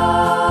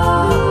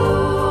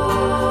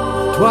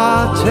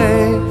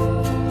 Duarte,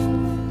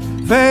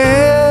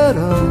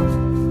 Vera,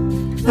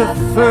 the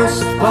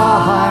first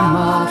Baha'i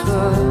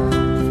martyr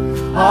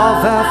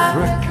of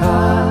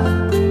Africa.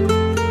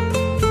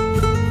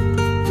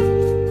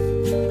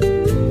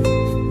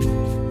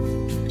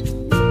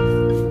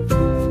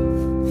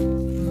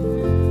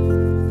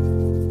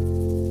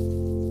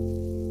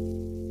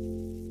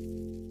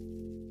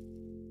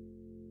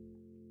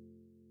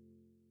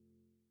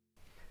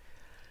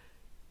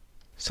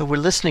 So we're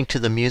listening to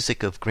the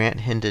music of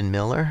Grant Hindin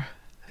Miller,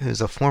 who's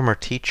a former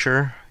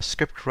teacher,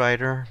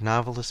 scriptwriter,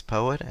 novelist,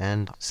 poet,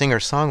 and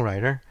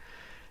singer-songwriter.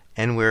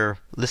 And we're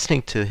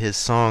listening to his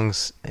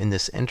songs in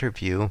this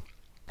interview.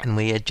 And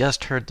we had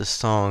just heard the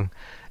song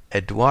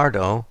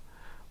Eduardo,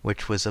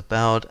 which was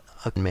about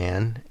a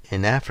man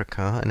in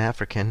Africa, an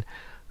African,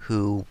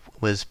 who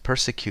was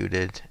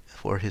persecuted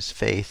for his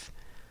faith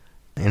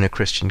in a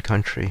Christian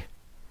country.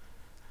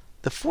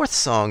 The fourth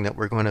song that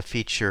we're going to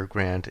feature,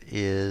 Grant,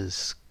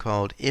 is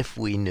called If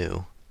We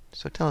Knew.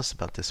 So tell us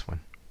about this one.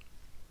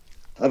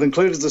 I've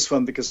included this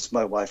one because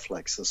my wife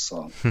likes this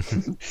song.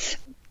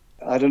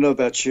 I don't know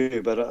about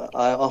you, but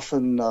I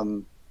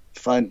often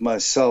find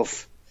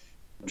myself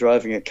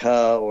driving a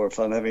car, or if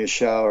I'm having a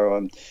shower,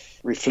 I'm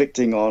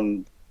reflecting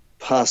on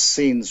past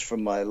scenes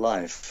from my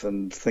life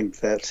and think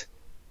that,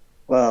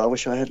 wow, I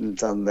wish I hadn't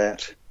done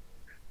that,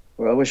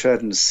 or I wish I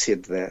hadn't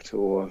said that,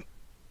 or,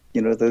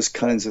 you know, those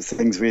kinds of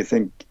things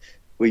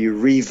where you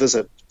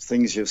revisit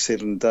things you've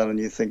said and done and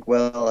you think,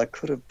 well, I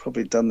could have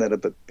probably done that a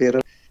bit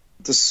better.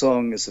 This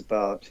song is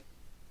about,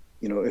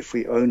 you know, if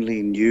we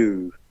only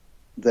knew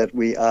that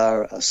we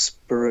are a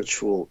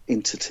spiritual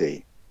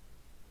entity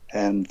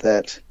and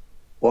that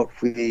what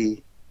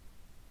we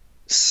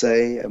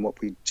say and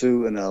what we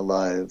do in our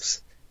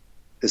lives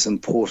is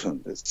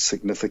important, it's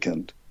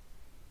significant.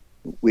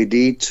 We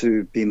need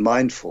to be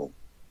mindful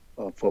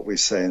of what we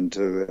say and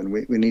do, and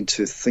we need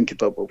to think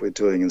about what we're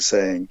doing and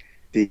saying,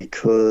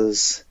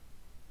 because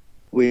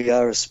we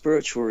are a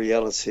spiritual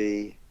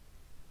reality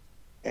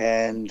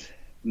and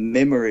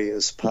memory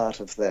is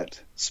part of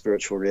that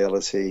spiritual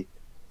reality,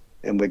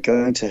 and we're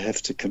going to have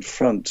to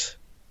confront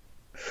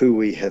who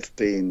we have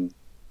been.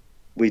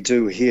 We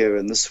do here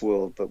in this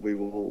world, but we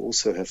will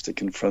also have to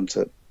confront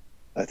it,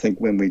 I think,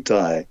 when we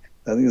die.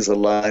 I think there's a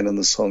line in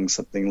the song,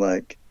 something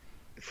like,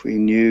 if we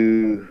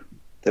knew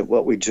that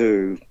what we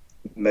do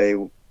may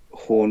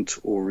haunt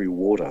or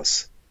reward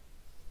us.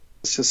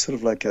 It's just sort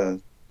of like a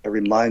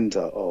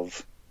reminder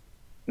of,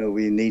 you know,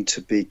 we need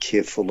to be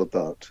careful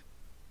about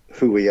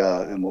who we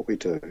are and what we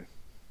do,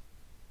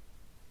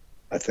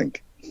 I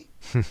think.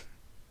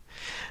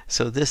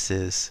 So this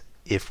is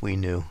If We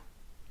Knew.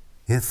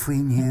 If we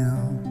knew,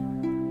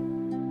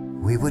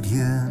 we would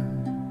yearn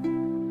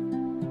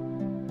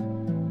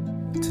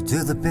to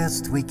do the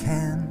best we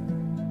can.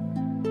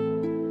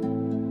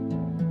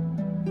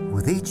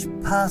 With each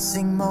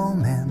passing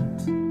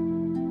moment,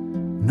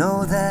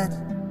 know that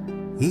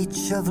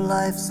each of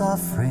life's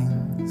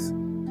offerings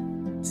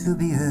to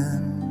be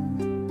earned.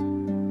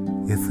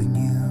 If we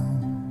knew,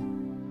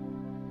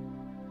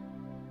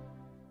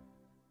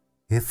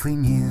 if we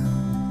knew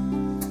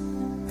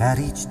at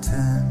each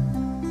turn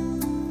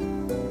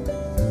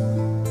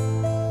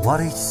what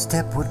each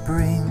step would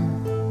bring,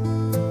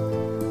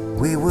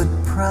 we would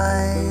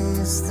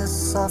prize the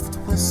soft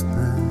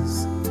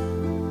whispers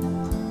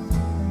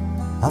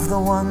of the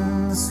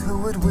ones who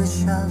would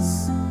wish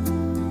us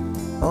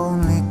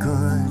only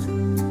good.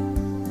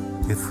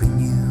 If we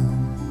knew,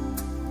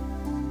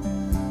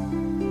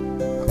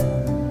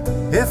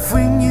 if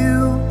we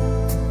knew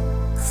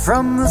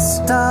from the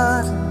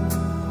start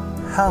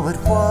how it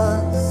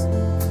was,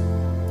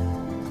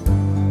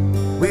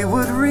 we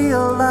would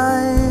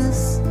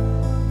realize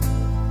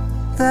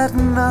that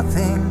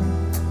nothing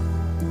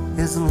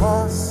is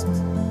lost,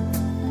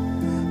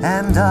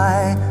 and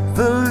I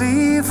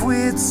believe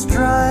we'd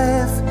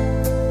strive,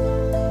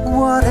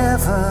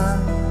 whatever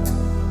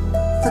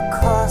the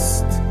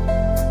cost.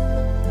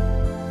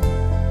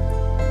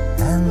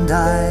 And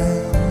I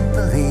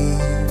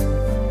believe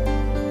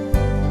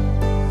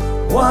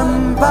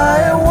one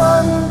by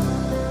one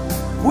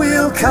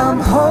we'll come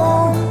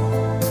home,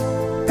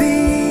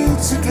 be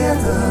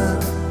together.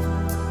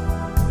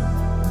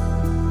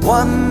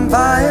 One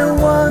by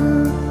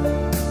one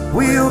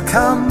we'll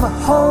come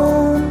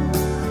home,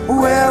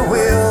 where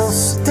we'll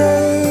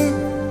stay.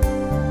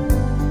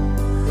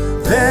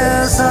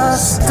 There's a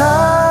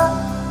star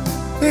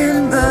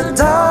in the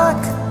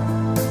dark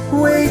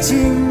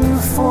waiting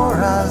for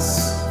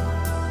us.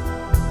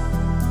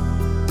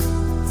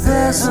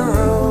 There's a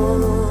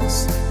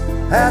rose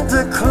at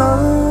the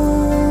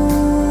close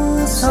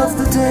of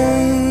the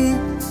day.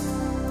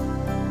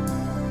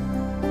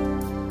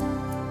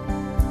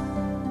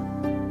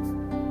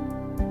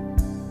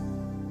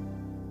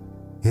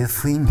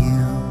 If we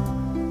knew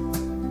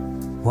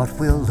what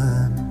we'll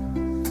learn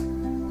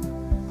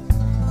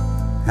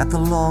at the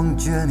long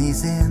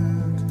journey's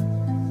end,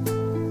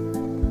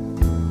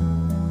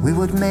 we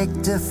would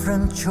make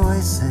different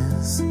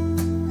choices,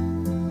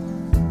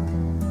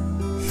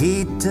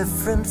 heed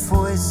different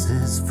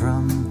voices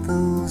from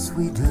those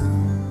we do.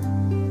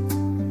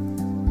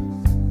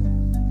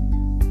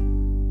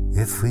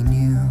 If we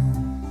knew,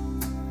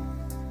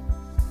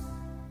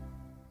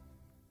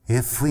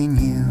 if we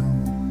knew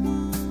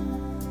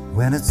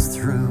when it's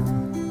through,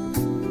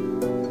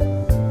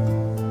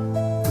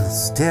 we'll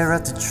stare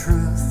at the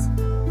truth.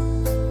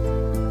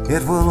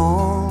 It will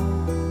all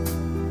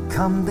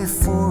come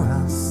before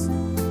us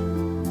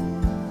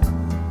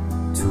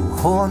to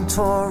haunt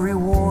or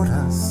reward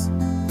us.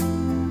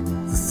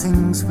 The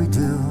things we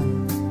do.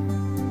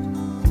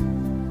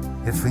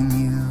 If we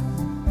knew,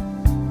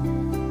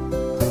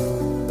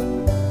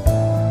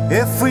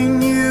 if we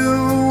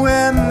knew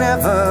we're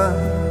never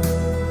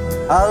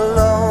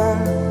alone,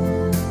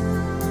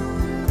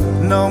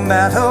 no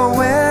matter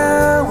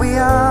where we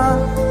are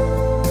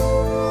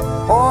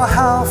or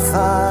how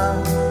far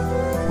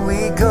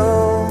we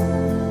go,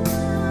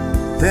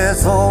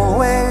 there's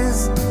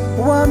always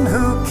one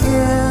who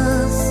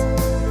cares,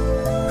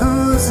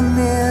 who's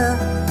near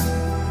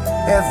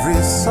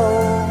every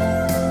soul.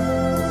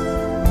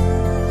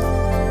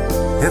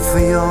 If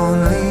we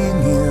only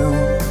knew,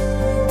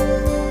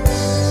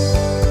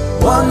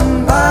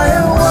 one by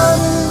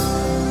one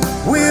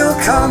we'll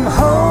come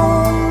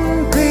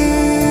home,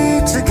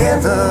 be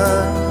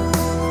together.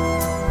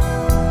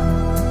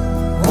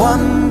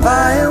 One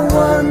by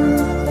one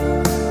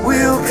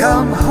we'll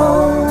come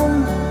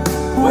home,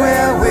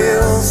 where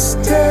we'll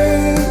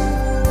stay.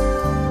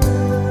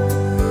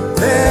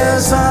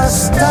 There's a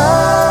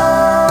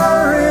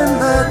star in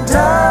the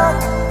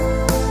dark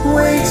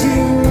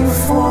waiting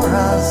for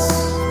us.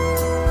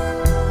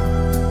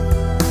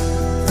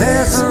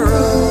 There's a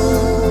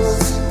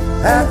rose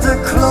at the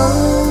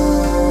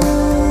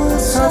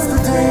close of the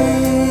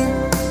day.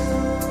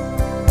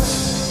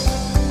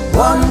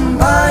 One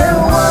by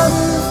one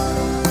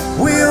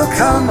we'll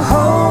come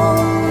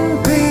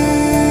home,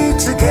 be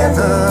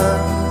together.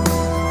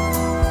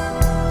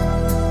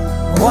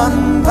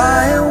 One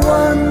by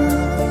one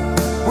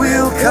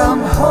we'll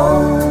come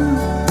home,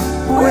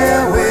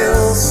 where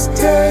we'll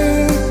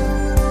stay.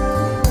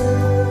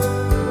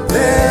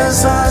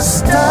 There's a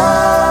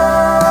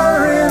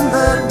star in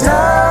the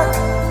dark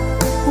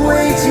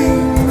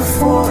waiting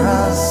for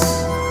us.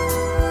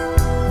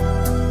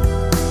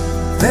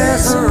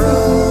 There's a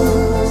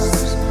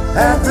rose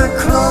at the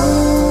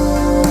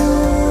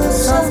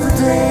close of the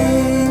day.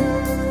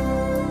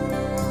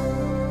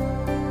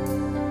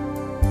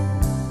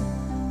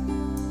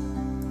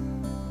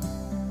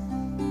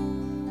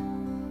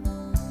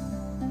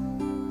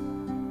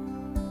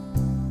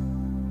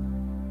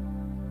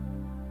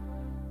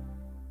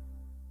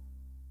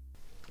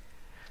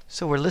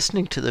 So we're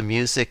listening to the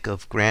music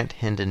of Grant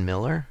Hindin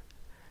Miller,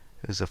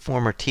 who's a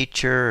former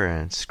teacher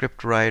and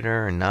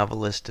scriptwriter and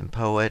novelist and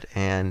poet,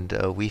 and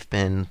we've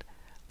been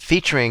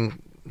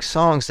featuring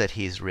songs that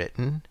he's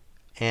written,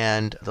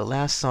 and the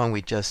last song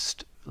we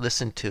just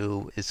listened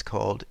to is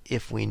called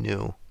If We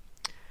Knew.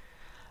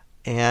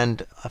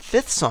 And a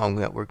fifth song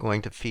that we're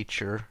going to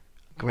feature,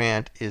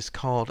 Grant, is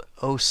called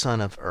O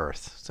Son of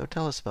Earth. So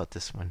tell us about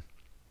this one.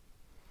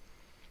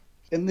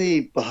 In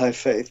the Baha'i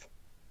faith,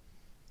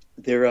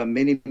 there are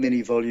many,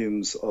 many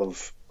volumes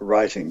of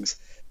writings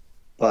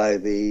by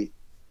the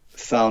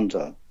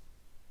founder.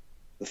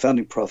 The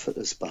founding prophet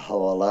is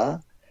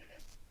Baha'u'llah.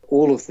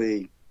 All of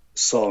the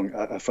song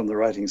are from the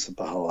writings of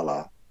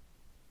Baha'u'llah.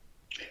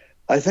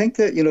 I think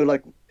that,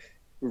 like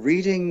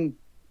reading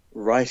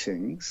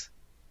writings,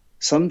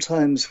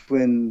 sometimes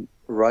when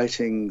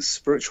writings,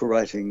 spiritual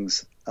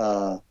writings,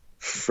 are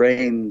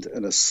framed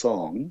in a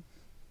song,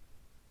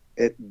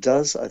 it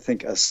does, I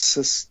think,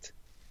 assist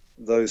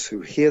those who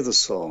hear the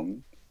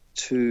song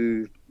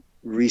to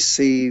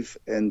receive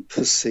and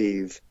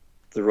perceive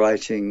the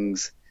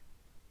writings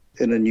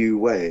in a new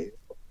way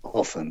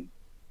often,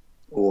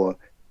 or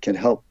can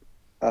help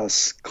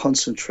us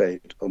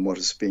concentrate on what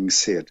is being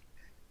said.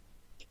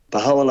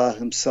 Baha'u'llah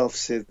himself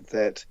said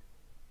that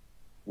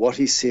what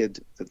he said,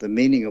 that the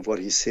meaning of what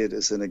he said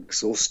is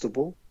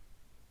inexhaustible,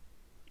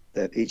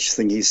 that each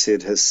thing he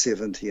said has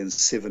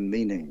 77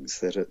 meanings,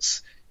 that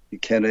you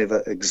can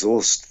never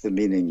exhaust the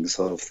meanings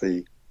of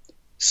the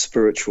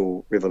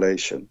spiritual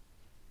revelation.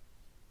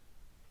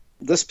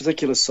 This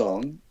particular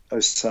song, O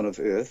Son of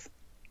Earth,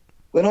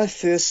 when I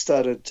first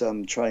started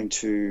trying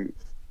to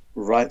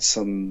write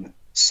some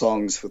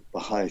songs with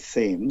Baha'i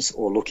themes,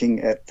 or looking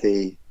at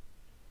the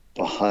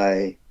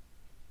Baha'i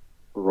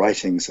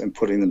writings and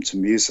putting them to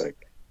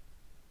music,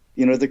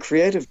 the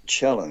creative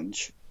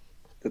challenge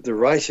that the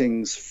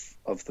writings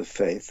of the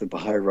faith, the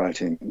Baha'i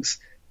writings,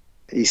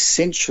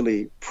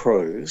 essentially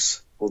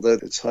prose, although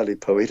it's highly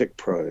poetic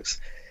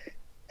prose.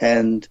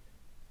 And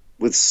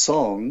with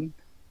song,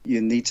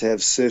 you need to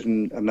have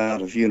certain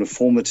amount of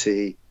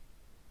uniformity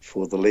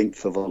for the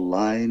length of a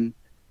line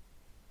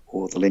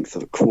or the length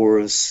of a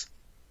chorus.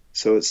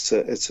 So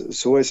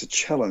it's always a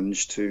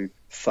challenge to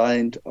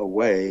find a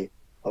way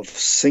of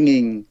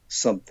singing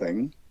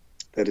something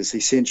that is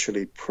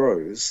essentially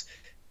prose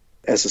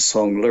as a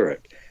song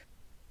lyric.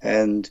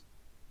 And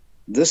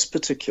this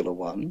particular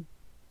one,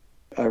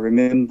 I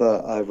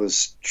remember I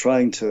was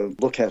trying to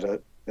look at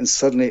it, and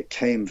suddenly it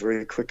came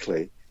very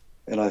quickly.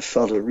 And I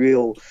felt a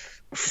real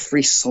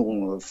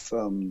frisson of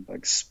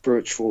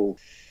spiritual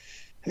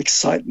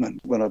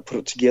excitement when I put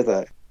it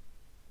together.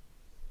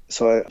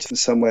 So in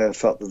some way I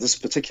felt that this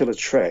particular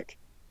track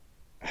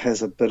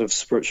has a bit of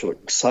spiritual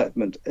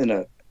excitement in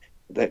it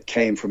that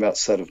came from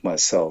outside of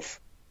myself.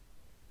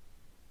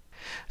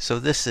 So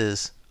this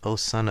is O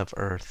Son of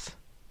Earth.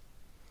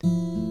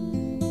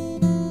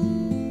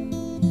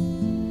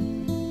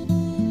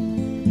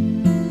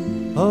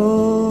 O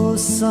O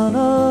son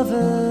of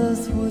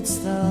earth,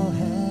 wouldst thou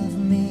have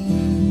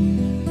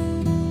me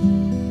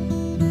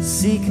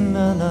seek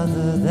none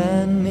other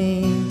than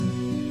me?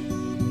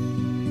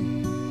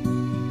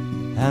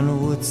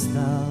 And wouldst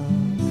thou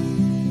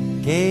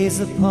gaze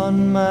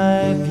upon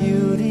my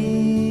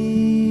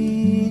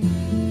beauty,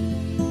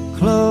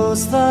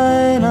 close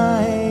thine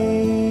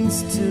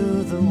eyes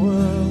to the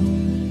world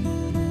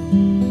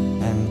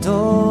and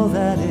all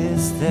that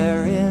is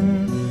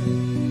therein,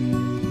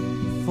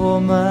 for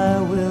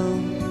my will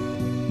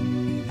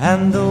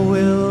and the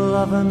will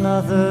of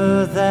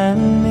another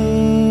than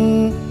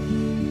me,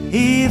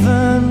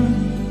 even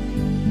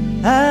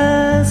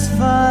as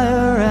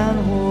fire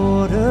and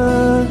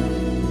water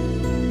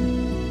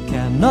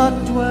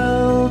cannot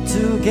dwell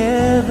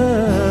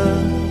together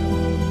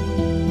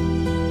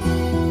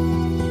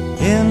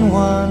in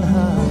one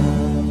heart.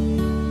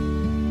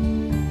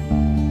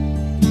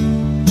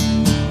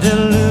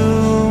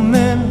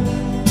 Illumine,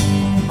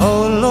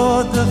 O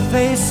Lord, the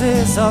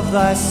faces of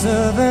thy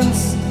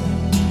servants,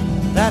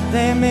 that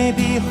they may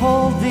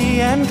behold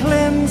thee, and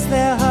cleanse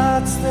their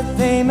hearts, that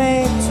they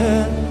may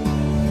turn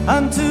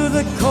unto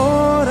the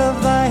court of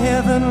thy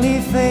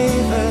heavenly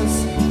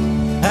favors,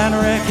 and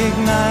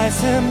recognize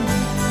him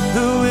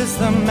who is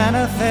the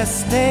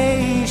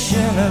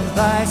manifestation of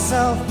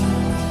thyself,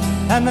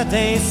 and the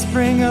day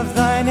spring of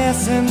thine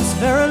essence.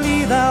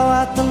 Verily thou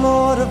art the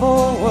Lord of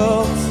all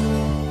worlds.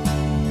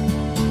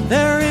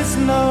 There is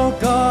no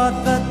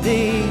God but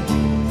thee,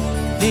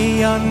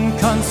 the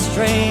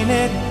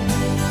unconstrained,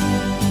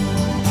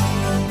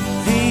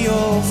 the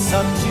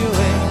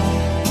all-subduing,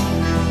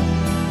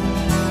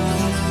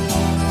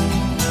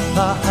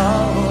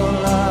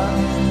 Baha'u'llah.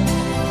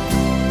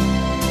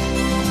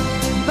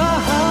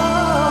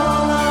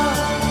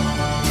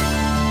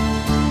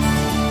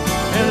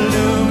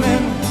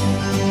 Illumine,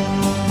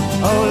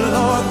 O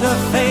Lord, the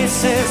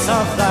faces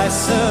of thy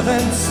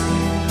servants,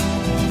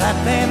 that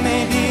they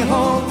may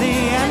behold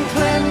thee, and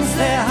cleanse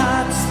their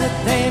hearts,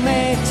 that they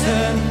may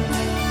turn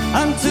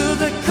unto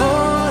the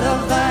court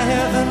of thy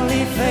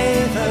heavenly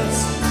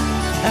favors,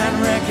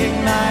 and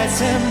recognize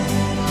him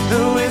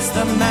who is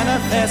the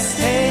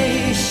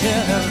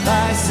manifestation of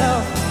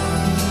thyself,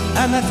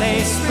 and the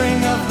day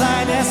spring of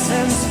thine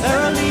essence.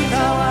 Verily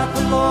thou art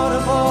the Lord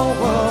of all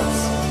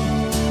worlds.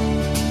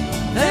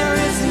 There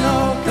is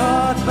no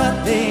God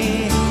but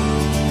thee,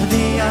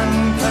 the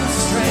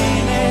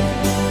unconstrained,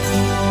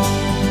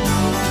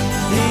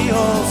 the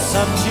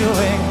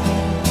all-subduing,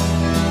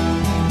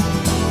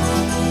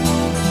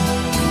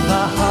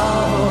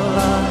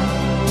 Baha'u'llah,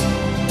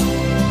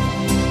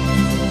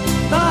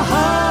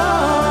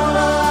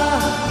 Baha'u'llah.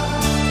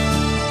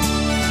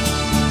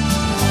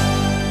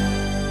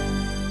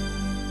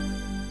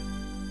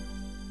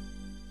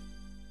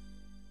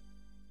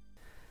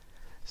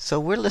 So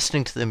we're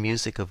listening to the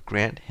music of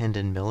Grant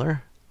Hindin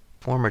Miller,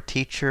 former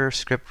teacher,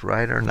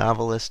 scriptwriter,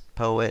 novelist,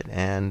 poet,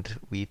 and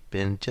we've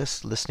been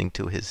just listening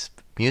to his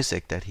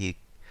music that he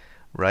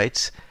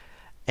writes,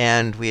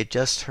 and we had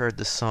just heard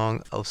the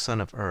song O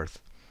Son of Earth.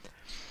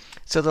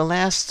 So the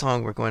last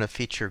song we're going to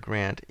feature,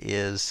 Grant,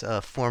 is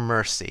For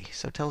Mercy.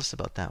 So tell us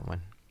about that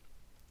one.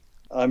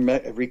 I'm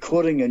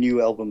recording a new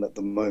album at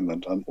the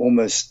moment. I've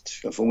almost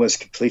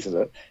completed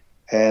it,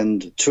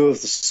 and two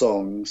of the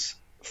songs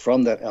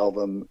from that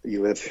album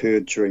you have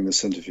heard during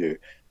this interview.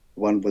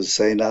 One was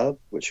Zainab,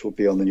 which will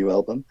be on the new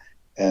album,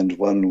 and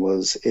one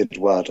was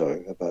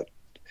Eduardo, about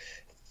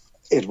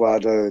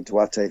Eduardo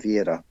Duarte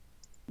Vieira.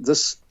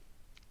 This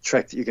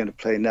track that you're going to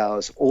play now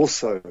is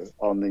also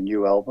on the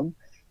new album.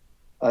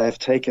 I have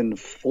taken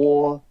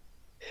 4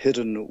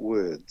 hidden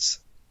words.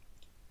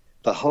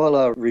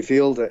 Baha'u'llah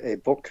revealed a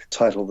book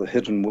titled The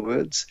Hidden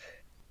Words.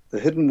 The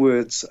hidden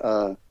words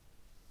are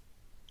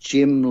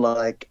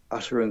gem-like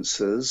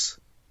utterances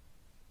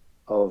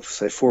of,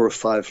 say, 4 or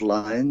 5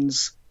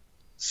 lines.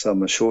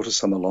 Some are shorter,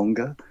 some are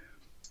longer.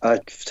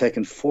 I've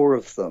taken 4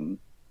 of them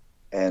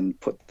and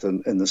put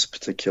them in this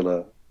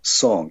particular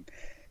song.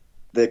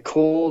 They're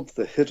called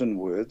the hidden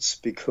words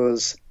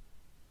because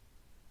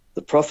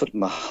the Prophet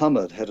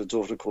Muhammad had a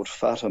daughter called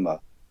Fatima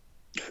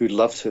who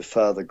loved her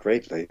father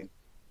greatly.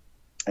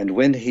 And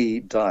when he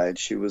died,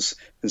 she was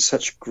in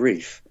such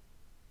grief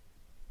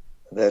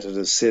that it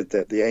is said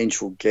that the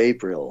angel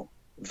Gabriel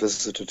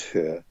visited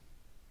her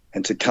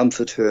and to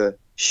comfort her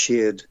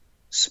shared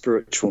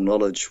spiritual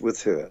knowledge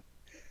with her.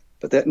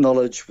 But that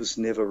knowledge was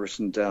never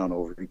written down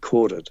or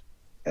recorded,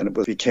 and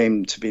it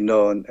became to be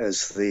known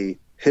as the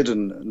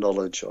hidden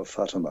knowledge of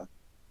Fatima.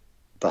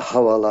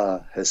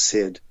 Baha'u'llah has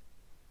said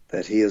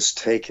that he has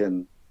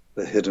taken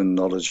the hidden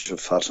knowledge of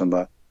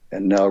Fatima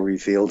and now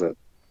revealed it,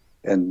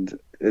 and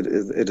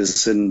it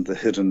is in the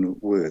hidden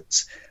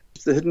words.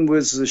 The hidden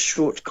words is a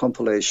short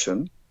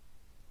compilation,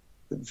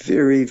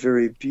 very,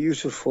 very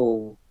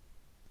beautiful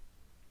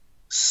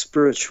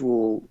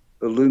spiritual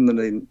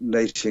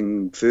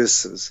illuminating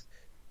verses.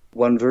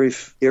 One very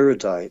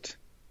erudite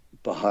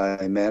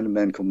Baha'i man, a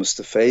man called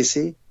Mr.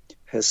 Faizi,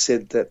 has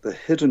said that the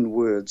hidden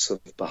words of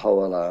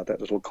Baha'u'llah,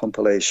 that little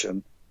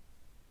compilation,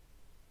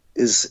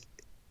 is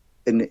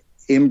an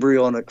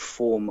embryonic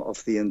form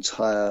of the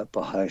entire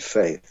Baha'i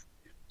faith.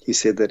 He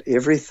said that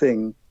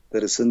everything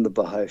that is in the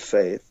Baha'i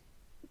faith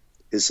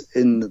is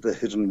in the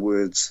hidden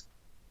words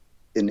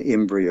in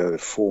embryo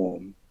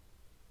form.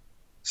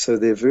 So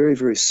they're very,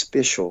 very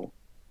special,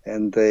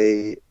 and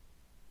they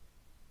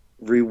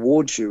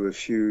reward you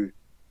if you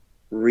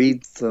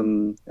read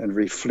them and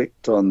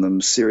reflect on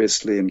them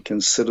seriously and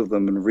consider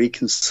them and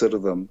reconsider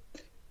them.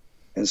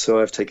 And so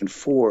I've taken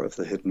 4 of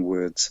the hidden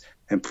words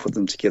and put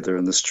them together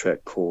in this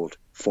track called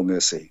For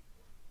Mercy.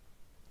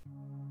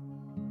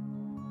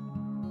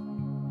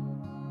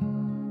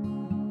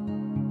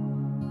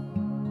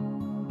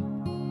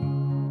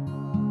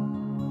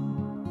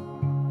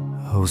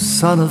 O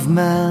Son of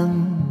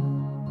Man,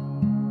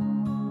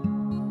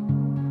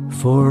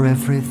 for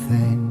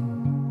everything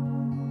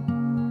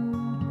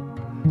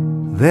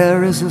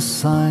there is a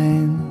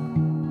sign,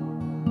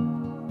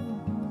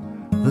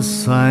 the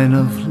sign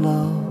of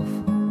love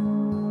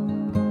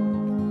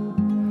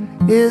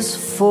is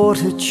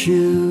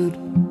fortitude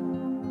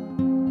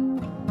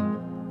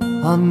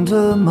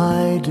under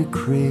my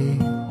decree,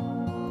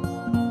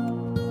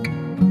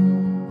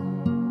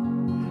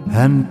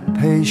 and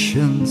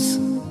patience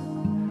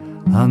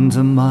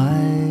under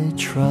my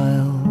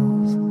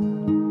trials.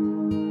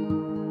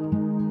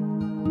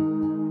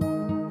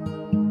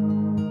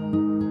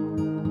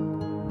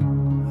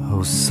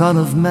 O Son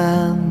of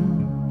Man,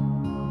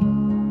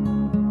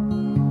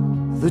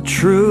 the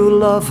true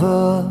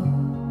lover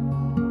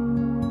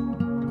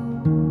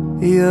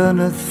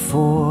yearneth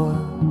for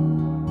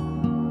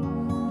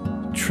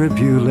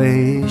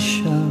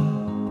tribulation,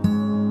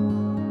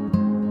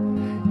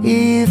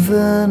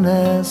 even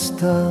as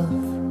doth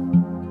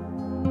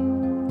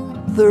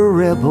the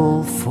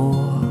rebel for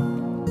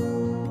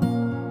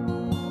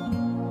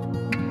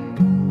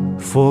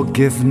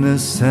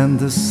forgiveness, and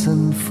the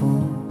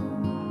sinful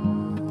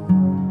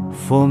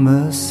for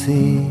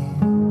mercy.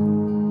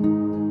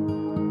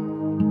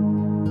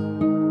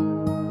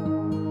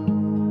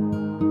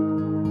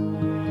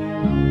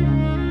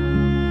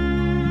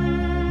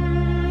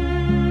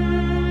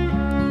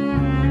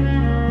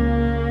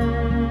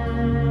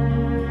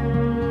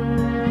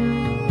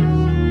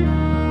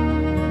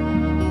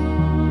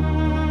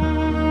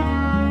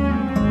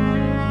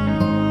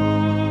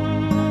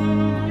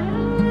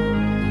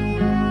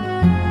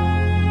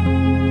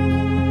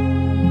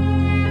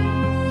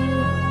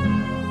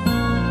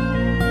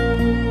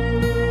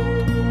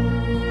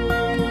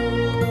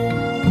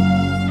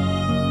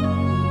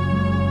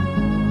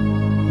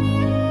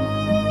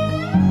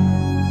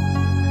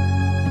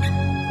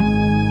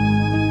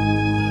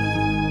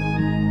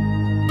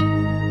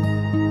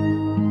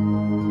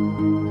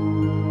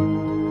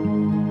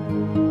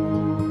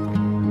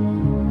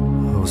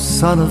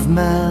 Son of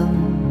Man,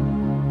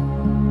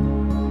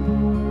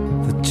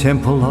 the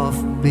temple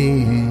of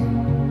being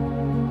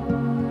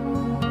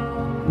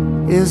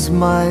is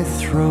my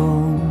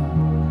throne.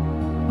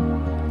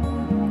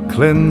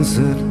 Cleanse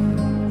it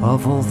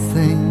of all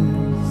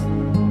things,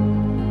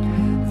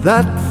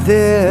 that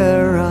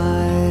there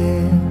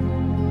I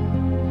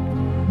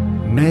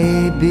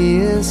may be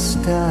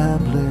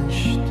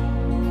established,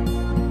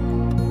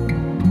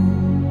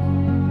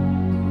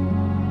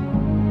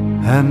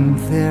 and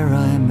there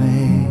I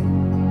may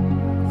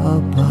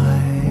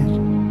abide.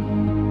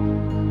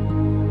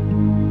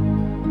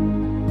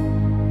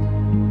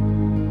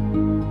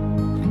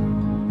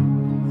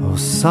 O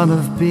Son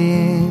of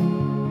Being,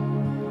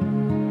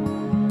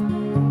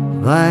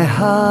 thy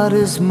heart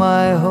is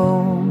my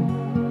home,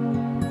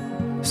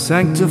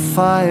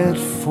 sanctify it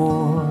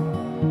for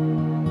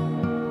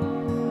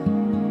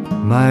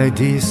my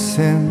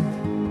descent.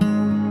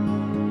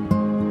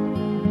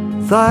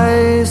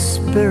 Thy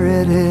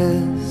Spirit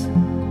is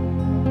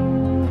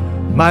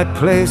my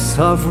place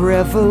of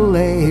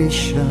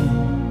revelation.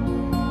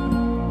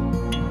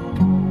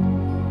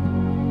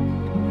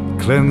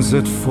 Cleanse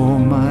it for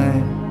my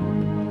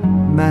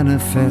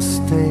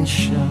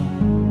manifestation,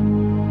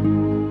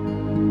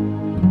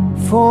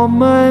 for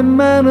my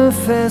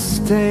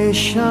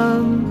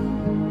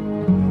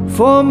manifestation,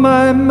 for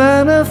my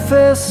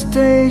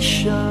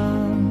manifestation.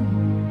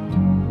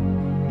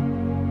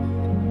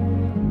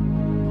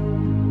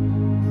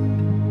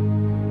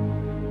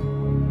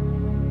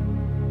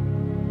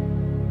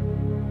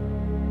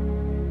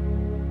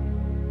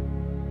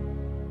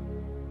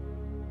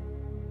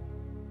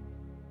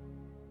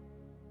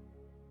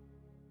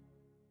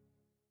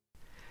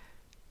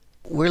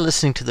 We're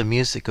listening to the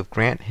music of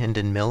Grant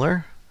Hindin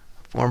Miller,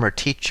 former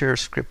teacher,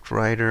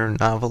 scriptwriter,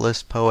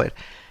 novelist, poet,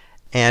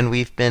 and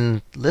we've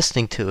been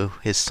listening to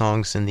his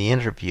songs in the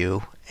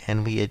interview,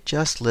 and we had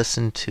just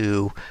listened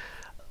to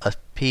a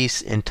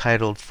piece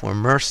entitled For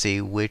Mercy,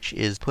 which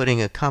is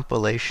putting a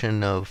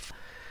compilation of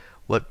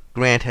what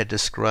Grant had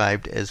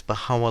described as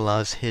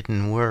Baha'u'llah's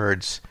hidden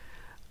words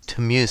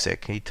to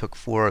music. He took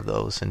 4 of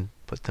those and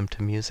put them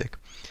to music.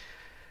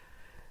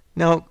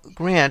 Now,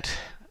 Grant,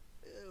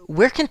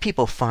 where can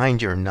people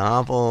find your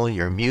novel,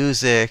 your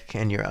music,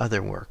 and your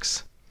other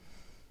works?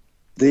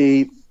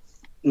 The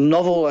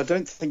novel I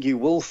don't think you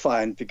will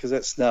find, because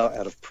that's now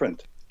out of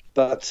print.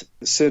 But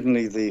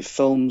certainly the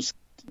films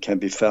can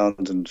be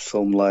found in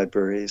film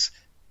libraries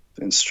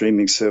and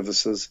streaming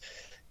services.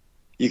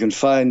 You can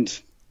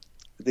find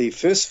the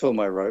first film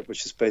I wrote,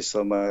 which is based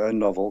on my own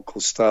novel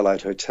called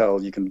Starlight Hotel.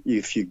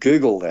 If you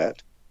Google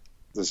that,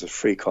 there's a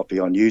free copy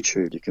on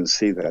YouTube. You can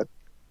see that.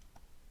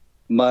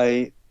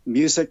 My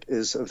music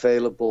is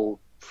available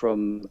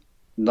from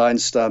 9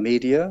 Star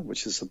Media,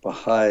 which is a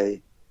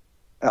Baha'i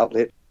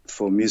outlet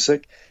for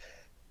music.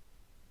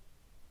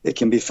 It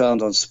can be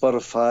found on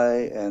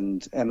Spotify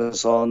and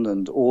Amazon,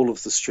 and all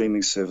of the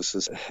streaming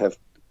services have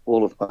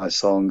all of my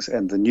songs,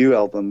 and the new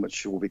album,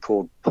 which will be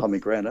called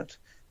Pomegranate,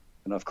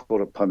 and I've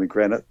called it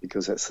Pomegranate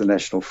because that's the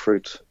national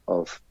fruit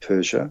of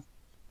Persia.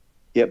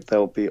 Yep,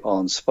 they'll be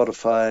on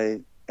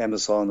Spotify,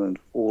 Amazon, and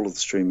all of the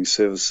streaming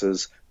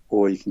services,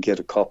 or you can get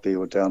a copy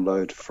or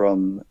download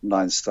from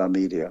 9 Star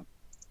Media.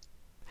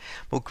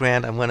 Well,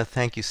 Grant, I want to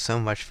thank you so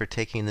much for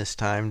taking this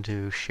time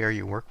to share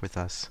your work with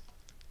us.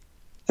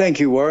 Thank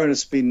you, Warren.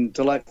 It's been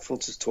delightful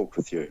to talk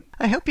with you.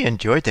 I hope you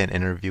enjoyed that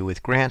interview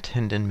with Grant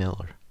Hindin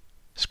Miller,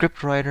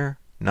 scriptwriter,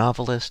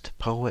 novelist,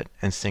 poet,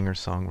 and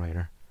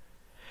singer-songwriter.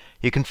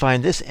 You can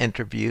find this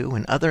interview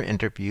and other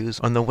interviews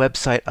on the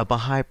website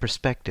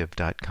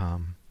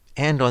abahaiperspective.com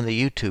and on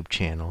the YouTube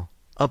channel,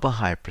 A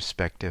Baha'i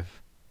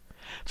Perspective.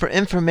 For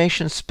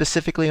information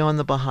specifically on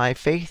the Baha'i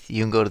Faith,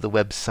 you can go to the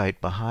website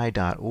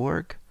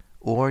baha'i.org,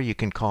 or you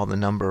can call the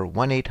number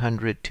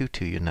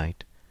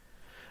 1-800-22-UNITE.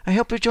 I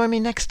hope you'll join me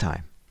next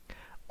time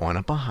on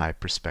A Baha'i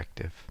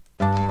Perspective.